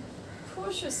hand,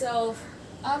 push yourself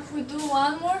up. We do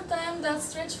one more time that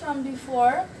stretch from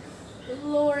before,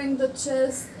 lowering the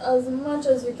chest as much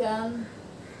as you can,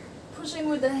 pushing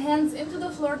with the hands into the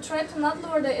floor. Try to not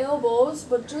lower the elbows,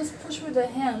 but just push with the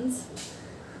hands.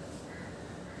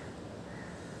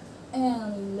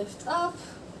 And lift up.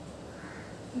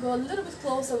 Go a little bit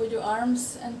closer with your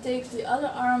arms and take the other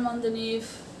arm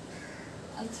underneath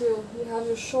until you have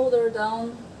your shoulder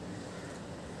down.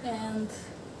 And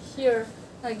here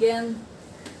again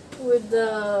with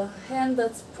the hand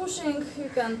that's pushing, you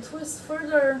can twist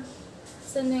further,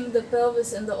 sending the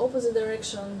pelvis in the opposite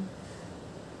direction.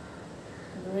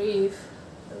 Breathe,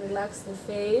 relax the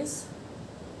face.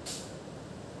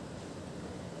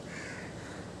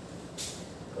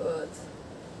 Good.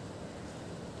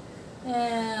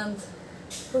 And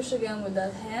push again with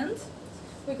that hand.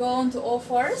 We go on to all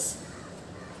fours.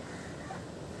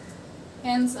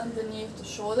 Hands underneath the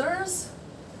shoulders,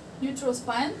 neutral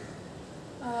spine.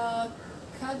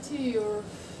 Cut your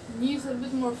knees a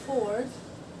bit more forward.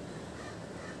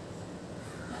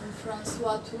 And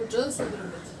Francois too, just a little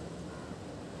bit.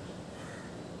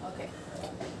 Okay.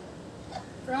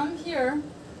 From here,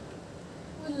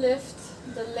 we lift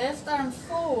the left arm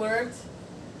forward,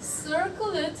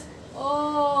 circle it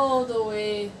all the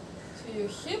way to your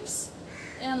hips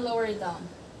and lower it down.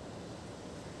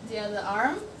 The other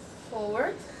arm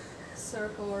forward,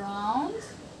 circle around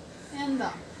and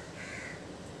down.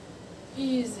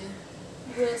 Easy.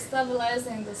 We're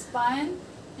stabilizing the spine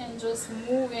and just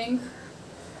moving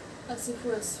as if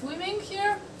we're swimming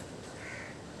here.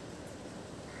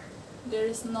 There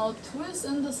is no twist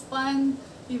in the spine.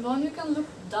 Yvonne, you can look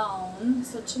down,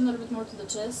 so chin a little bit more to the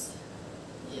chest.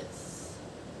 Yes.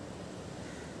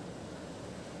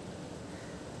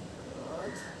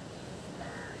 Good.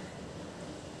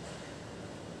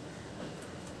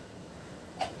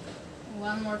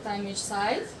 One more time each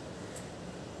side.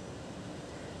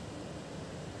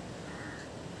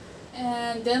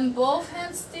 And then both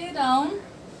hands stay down.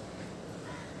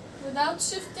 Without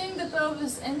shifting the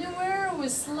pelvis anywhere, we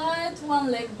slide one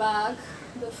leg back.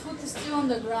 The foot is still on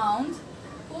the ground.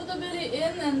 Pull the belly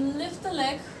in and lift the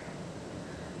leg.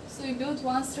 So we build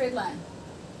one straight line.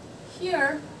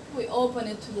 Here, we open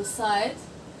it to the side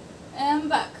and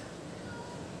back.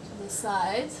 To the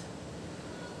side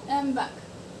and back.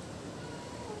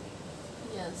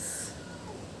 Yes.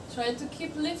 Try to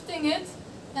keep lifting it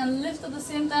and lift at the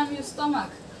same time your stomach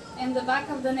and the back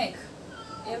of the neck.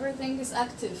 Everything is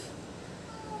active.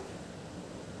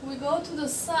 We go to the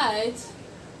side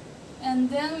and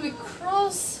then we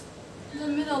cross the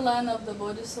middle line of the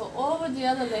body, so over the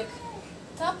other leg.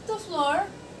 Tap the floor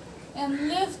and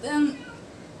lift and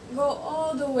go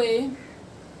all the way.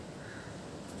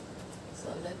 So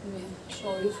let me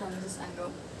show you from this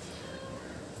angle.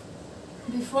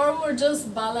 Before we're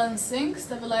just balancing,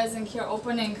 stabilizing here,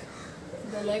 opening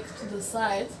the leg to the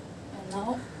side, and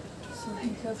now, so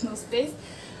you have no space.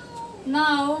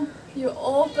 Now you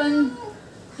open,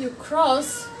 you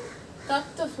cross, tap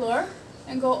the floor,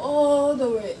 and go all the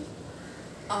way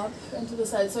up and to the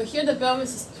side. So here the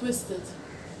pelvis is twisted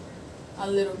a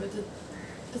little bit.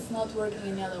 It's not working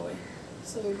any other way.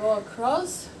 So we go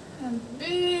across and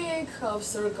big half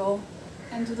circle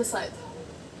and to the side.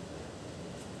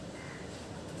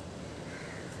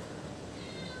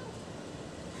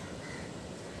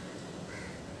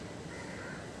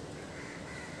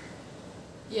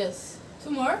 Yes,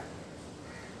 two more.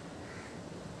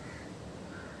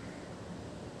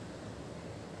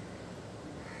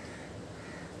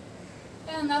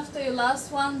 And after your last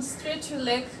one, stretch your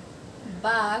leg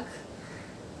back.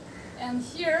 And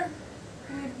here,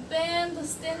 we bend the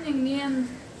standing knee and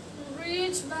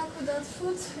reach back with that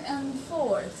foot and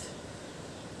forward.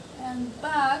 And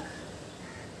back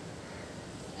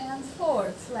and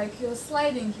forward, like you're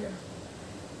sliding here.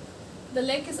 The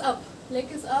leg is up.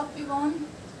 Leg is up, Yvonne.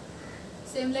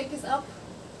 Same leg is up.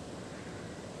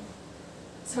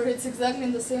 Sorry, it's exactly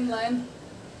in the same line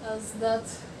as that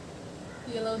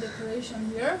yellow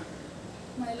decoration here.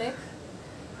 My leg.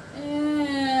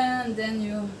 And then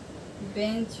you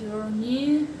bend your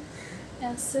knee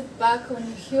and sit back on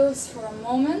your heels for a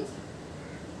moment.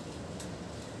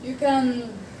 You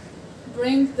can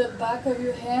bring the back of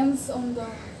your hands on the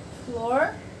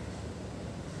floor,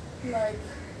 like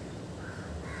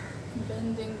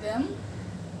bending them,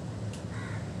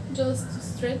 just to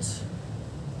stretch,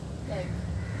 like.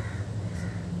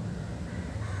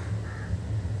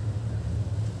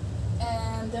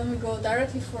 And then we go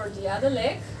directly for the other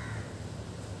leg.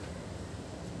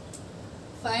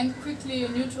 Find quickly your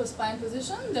neutral spine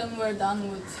position, then we're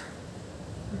done with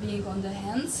being on the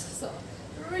hands. So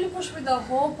really push with the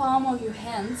whole palm of your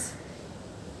hands.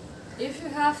 If you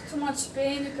have too much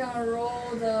pain, you can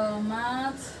roll the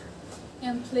mat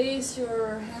and place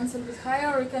your hands a little bit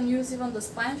higher, or you can use even the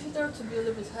spine feeder to be a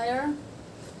little bit higher.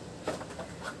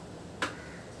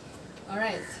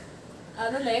 Alright,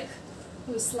 other leg,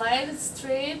 we slide it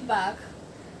straight back,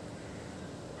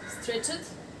 stretch it,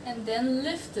 and then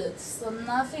lift it, so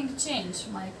nothing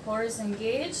changed. My core is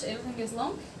engaged, everything is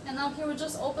long, and now here we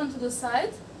just open to the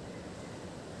side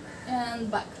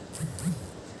and back,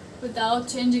 without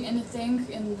changing anything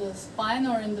in the spine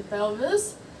or in the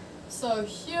pelvis. So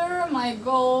here my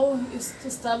goal is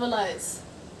to stabilize,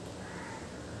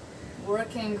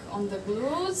 working on the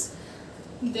glutes.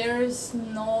 There is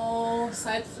no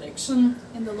side flexion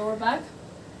in the lower back.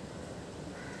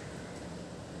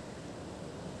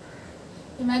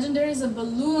 Imagine there is a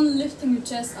balloon lifting your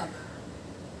chest up.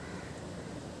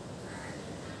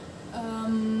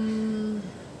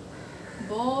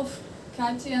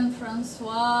 Cathy and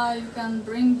Francois, you can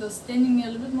bring the standing a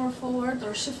little bit more forward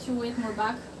or shift your weight more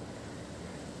back.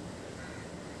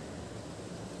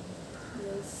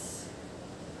 Yes.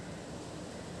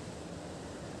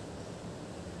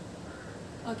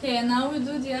 Okay, and now we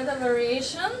do the other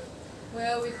variation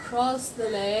where we cross the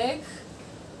leg.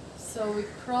 So we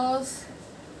cross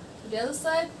to the other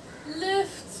side,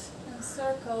 lift and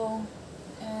circle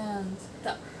and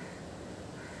tap.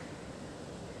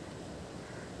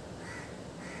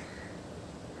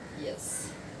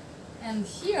 Yes. And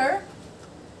here,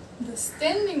 the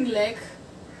standing leg.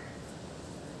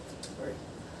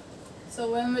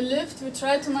 So when we lift, we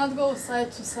try to not go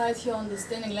side to side here on the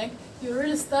standing leg. You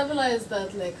really stabilize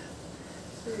that leg.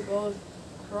 So you go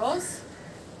across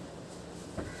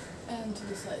and to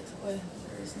the side. Oh,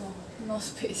 there is no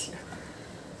space here.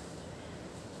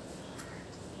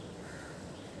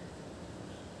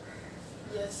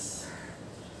 Yes.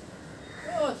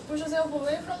 Good. Push yourself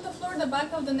away from the floor, the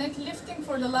back of the neck lifting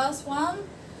for the last one.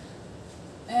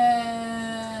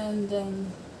 And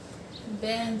then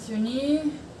bend your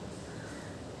knee.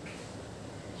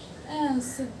 And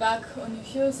sit back on your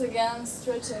heels again,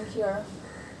 stretching here.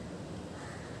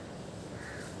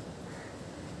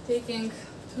 Taking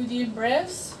 2 deep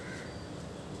breaths.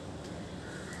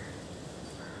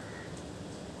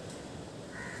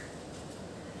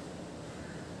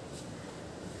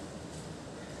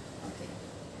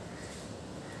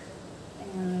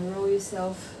 And roll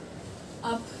yourself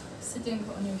up, sitting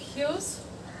on your heels.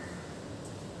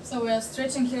 So we are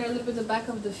stretching here a little bit the back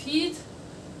of the feet.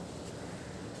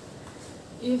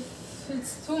 If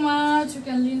it's too much, you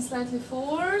can lean slightly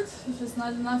forward. If it's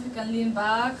not enough, you can lean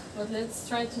back. But let's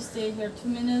try to stay here 2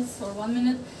 minutes or 1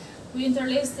 minute. We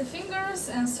interlace the fingers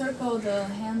and circle the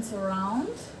hands around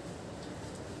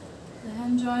the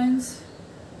hand joints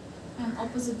in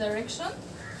opposite direction.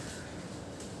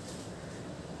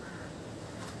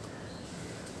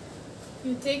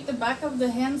 You take the back of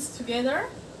the hands together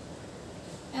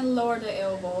and lower the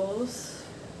elbows.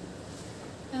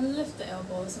 And lift the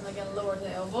elbows, and again lower the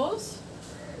elbows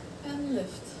and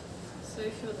lift. So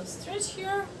you feel the stretch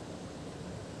here.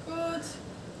 Good.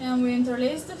 And we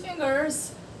interlace the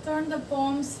fingers, turn the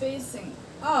palms facing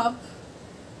up.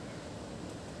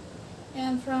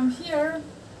 And from here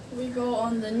we go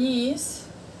on the knees.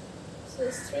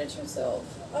 So stretch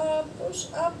yourself up, push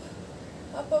up,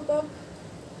 up, up, up.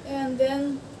 And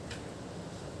then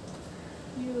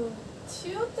you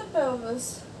tilt the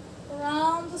pelvis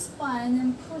around the spine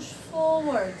and push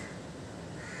forward.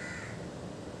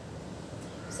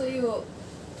 So you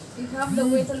have the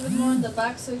weight a little bit more in the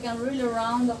back, so you can really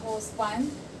round the whole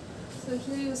spine. So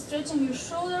here you're stretching your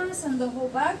shoulders and the whole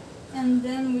back, and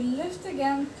then we lift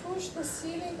again, push the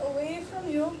ceiling away from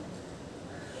you,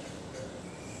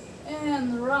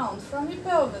 and round from your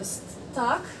pelvis,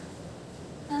 tuck,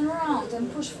 and round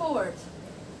and push forward.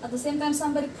 At the same time,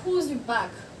 somebody pulls you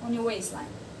back on your waistline.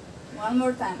 One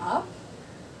more time, up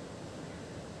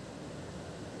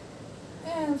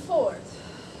and forward.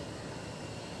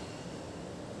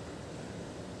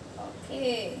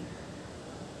 Okay,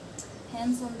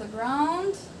 hands on the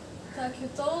ground, tuck your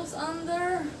toes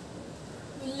under,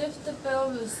 we lift the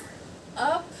pelvis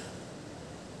up,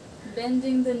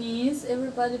 bending the knees.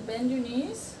 Everybody bend your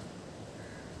knees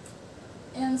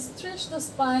and stretch the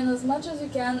spine as much as you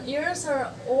can. Ears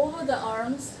are over the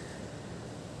arms.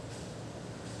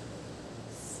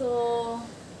 So,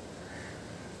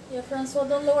 yeah, Francois,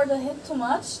 don't lower the head too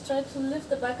much. Try to lift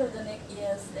the back of the neck.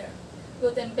 Yes, there.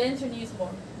 Good, and bend your knees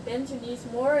more. Bend your knees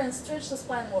more and stretch the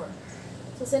spine more.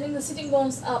 So sending the sitting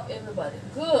bones up, everybody.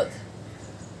 Good.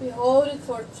 We hold it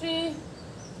for 3,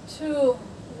 2,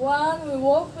 1. We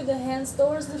walk with the hands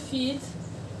towards the feet.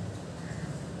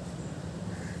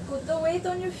 Put the weight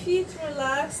on your feet.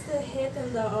 Relax the head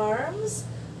and the arms.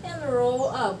 And roll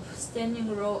up.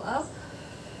 Standing roll up.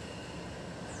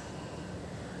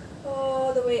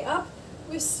 All the way up.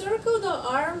 We circle the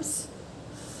arms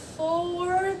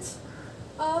forward,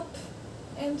 up,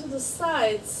 and to the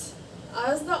sides.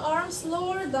 As the arms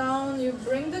lower down, you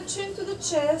bring the chin to the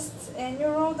chest and you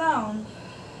roll down.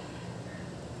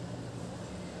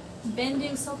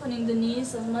 Bending, softening the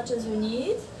knees as much as you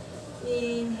need.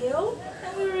 Inhale,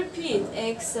 and we repeat.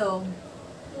 Exhale,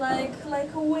 like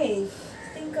a wave.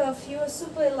 Think of you are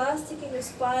super elastic in your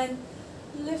spine,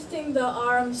 lifting the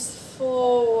arms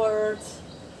forward,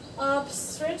 up,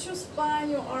 stretch your spine,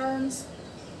 your arms,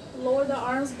 lower the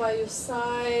arms by your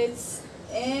sides,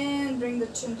 and bring the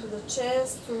chin to the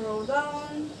chest to roll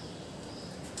down.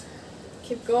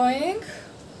 Keep going.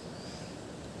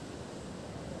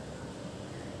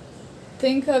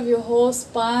 Think of your whole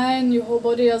spine, your whole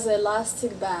body as an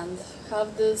elastic band.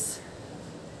 Have this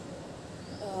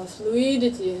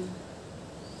fluidity.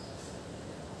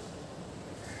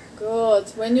 Good.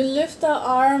 When you lift the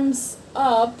arms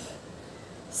up,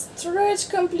 stretch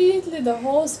completely the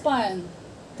whole spine,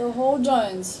 the whole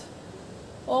joints,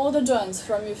 all the joints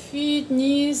from your feet,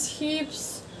 knees,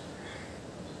 hips,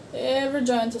 every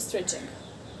joint is stretching.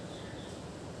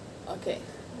 Okay,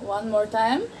 one more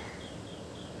time.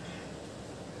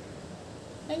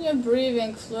 And you're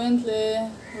breathing fluently,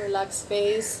 relaxed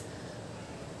face.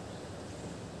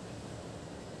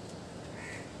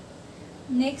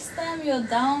 Next time you're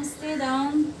down, stay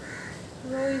down,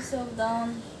 roll yourself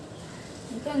down.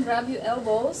 You can grab your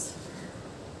elbows.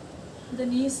 The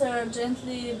knees are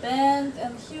gently bent,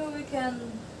 and here we can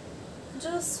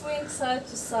just swing side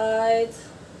to side.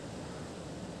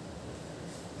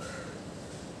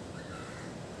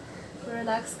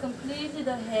 Relax completely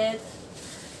the head.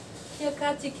 Here,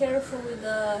 Kati, careful with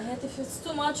the head. If it's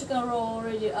too much, you can roll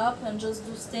already up and just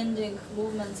do standing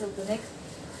movements of the neck.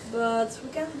 But we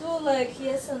can do like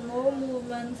yes and no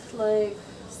movement, like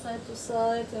side to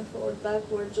side and forward,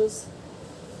 backward. Just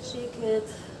shake it,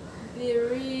 be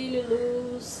really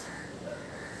loose,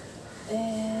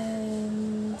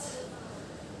 and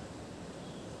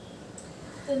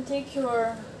then take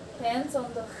your hands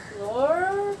on the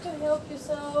floor to help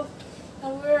yourself.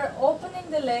 And we're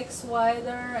opening the legs wider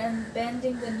and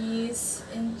bending the knees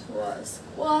into a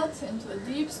squat, into a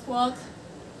deep squat.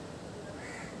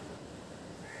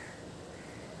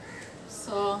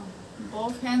 So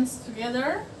both hands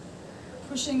together,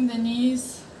 pushing the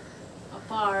knees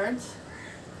apart.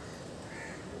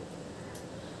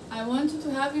 I want you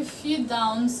to have your feet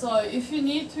down, so if you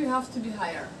need to, you have to be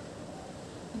higher.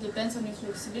 It depends on your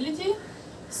flexibility.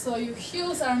 So your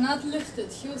heels are not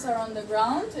lifted, heels are on the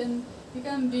ground, and you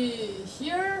can be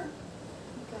here,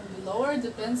 you can be lower,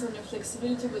 depends on your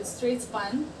flexibility with straight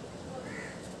spine.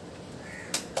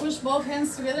 Push both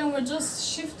hands together and we're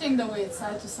just shifting the weight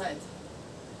side to side.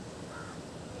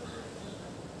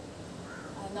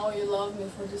 I know you love me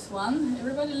for this one.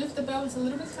 Everybody lift the pelvis a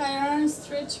little bit higher and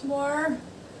stretch more.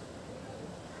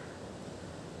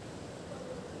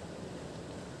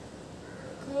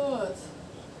 Good.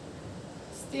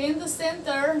 Stay in the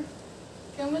center.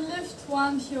 Can we lift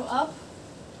one heel up,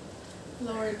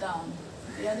 lower it down.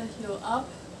 The other heel up,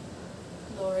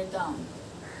 lower it down.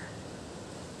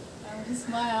 And we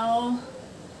smile.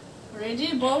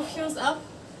 Ready? Both heels up,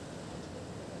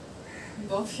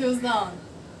 both heels down.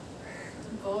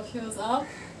 Both heels up.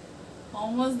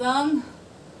 Almost done.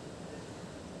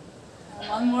 And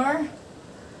one more.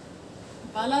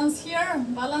 Balance here.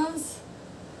 Balance.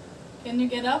 Can you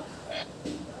get up?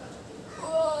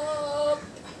 Up.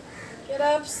 Get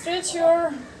up. Stretch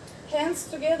your hands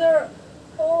together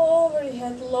all over your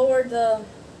head. Lower the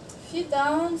feet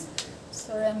down.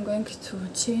 Sorry, I'm going to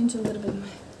change a little bit my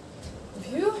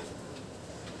view.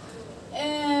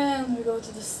 And we go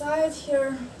to the side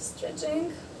here.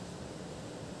 Stretching.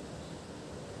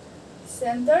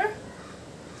 Center,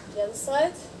 the other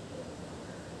side,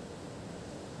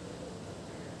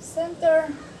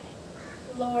 center,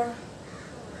 lower,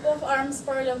 both arms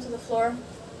parallel to the floor,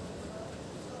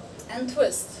 and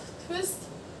twist, twist,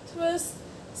 twist,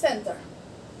 center,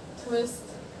 twist,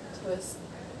 twist,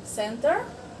 center,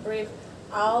 breathe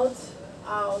out,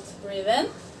 out, breathe in,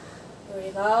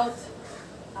 breathe out,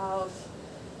 out,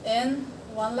 in,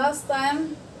 one last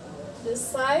time, this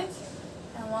side,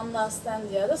 and one last time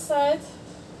the other side.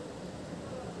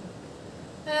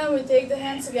 And we take the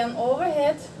hands again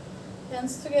overhead,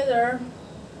 hands together.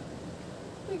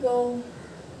 We go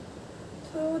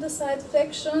to the side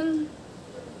flexion,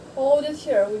 hold it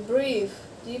here. We breathe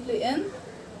deeply in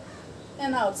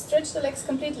and out. Stretch the legs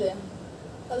completely.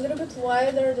 A little bit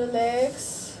wider the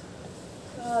legs.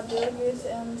 Very good.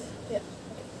 And yeah. Okay.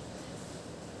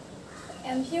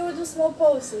 And here we do small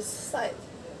poses. Side,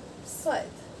 side,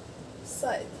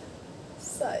 side,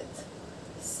 side,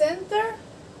 center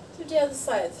to the other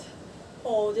side.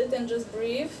 Hold it and just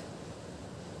breathe.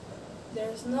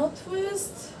 There's no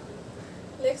twist.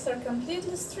 Legs are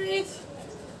completely straight.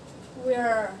 We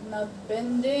are not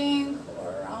bending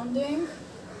or rounding.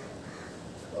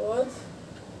 Good.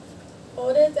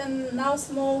 Hold it and now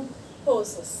small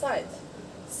poses. Side,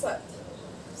 side,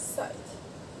 side,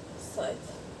 side,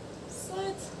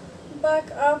 side.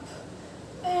 Back up.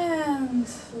 And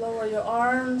lower your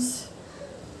arms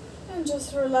and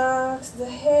just relax the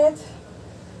head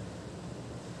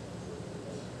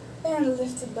and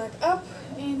lift it back up.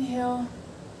 Inhale,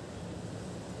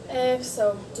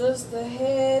 exhale, just the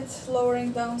head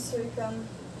lowering down so you can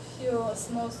feel a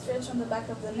small stretch on the back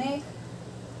of the neck,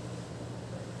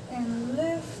 and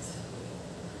lift.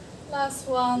 Last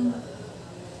one.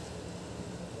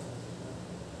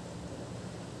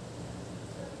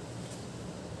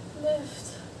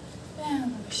 lift,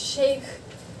 and shake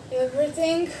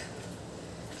everything.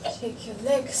 Shake your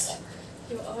legs,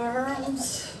 your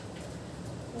arms,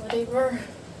 whatever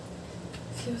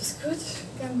feels good.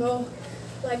 You can go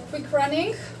like quick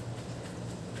running.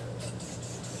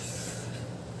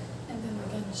 And then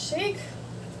again shake.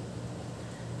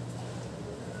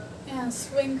 And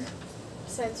swing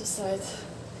side to side.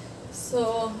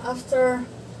 So after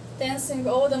tensing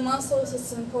all the muscles,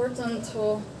 it's important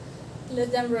to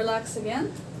let them relax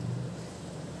again.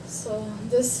 So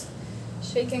this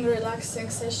shaking, relaxing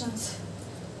sessions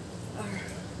are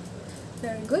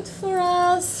very good for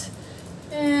us.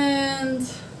 And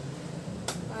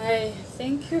I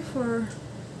thank you for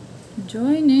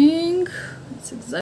joining. It's exactly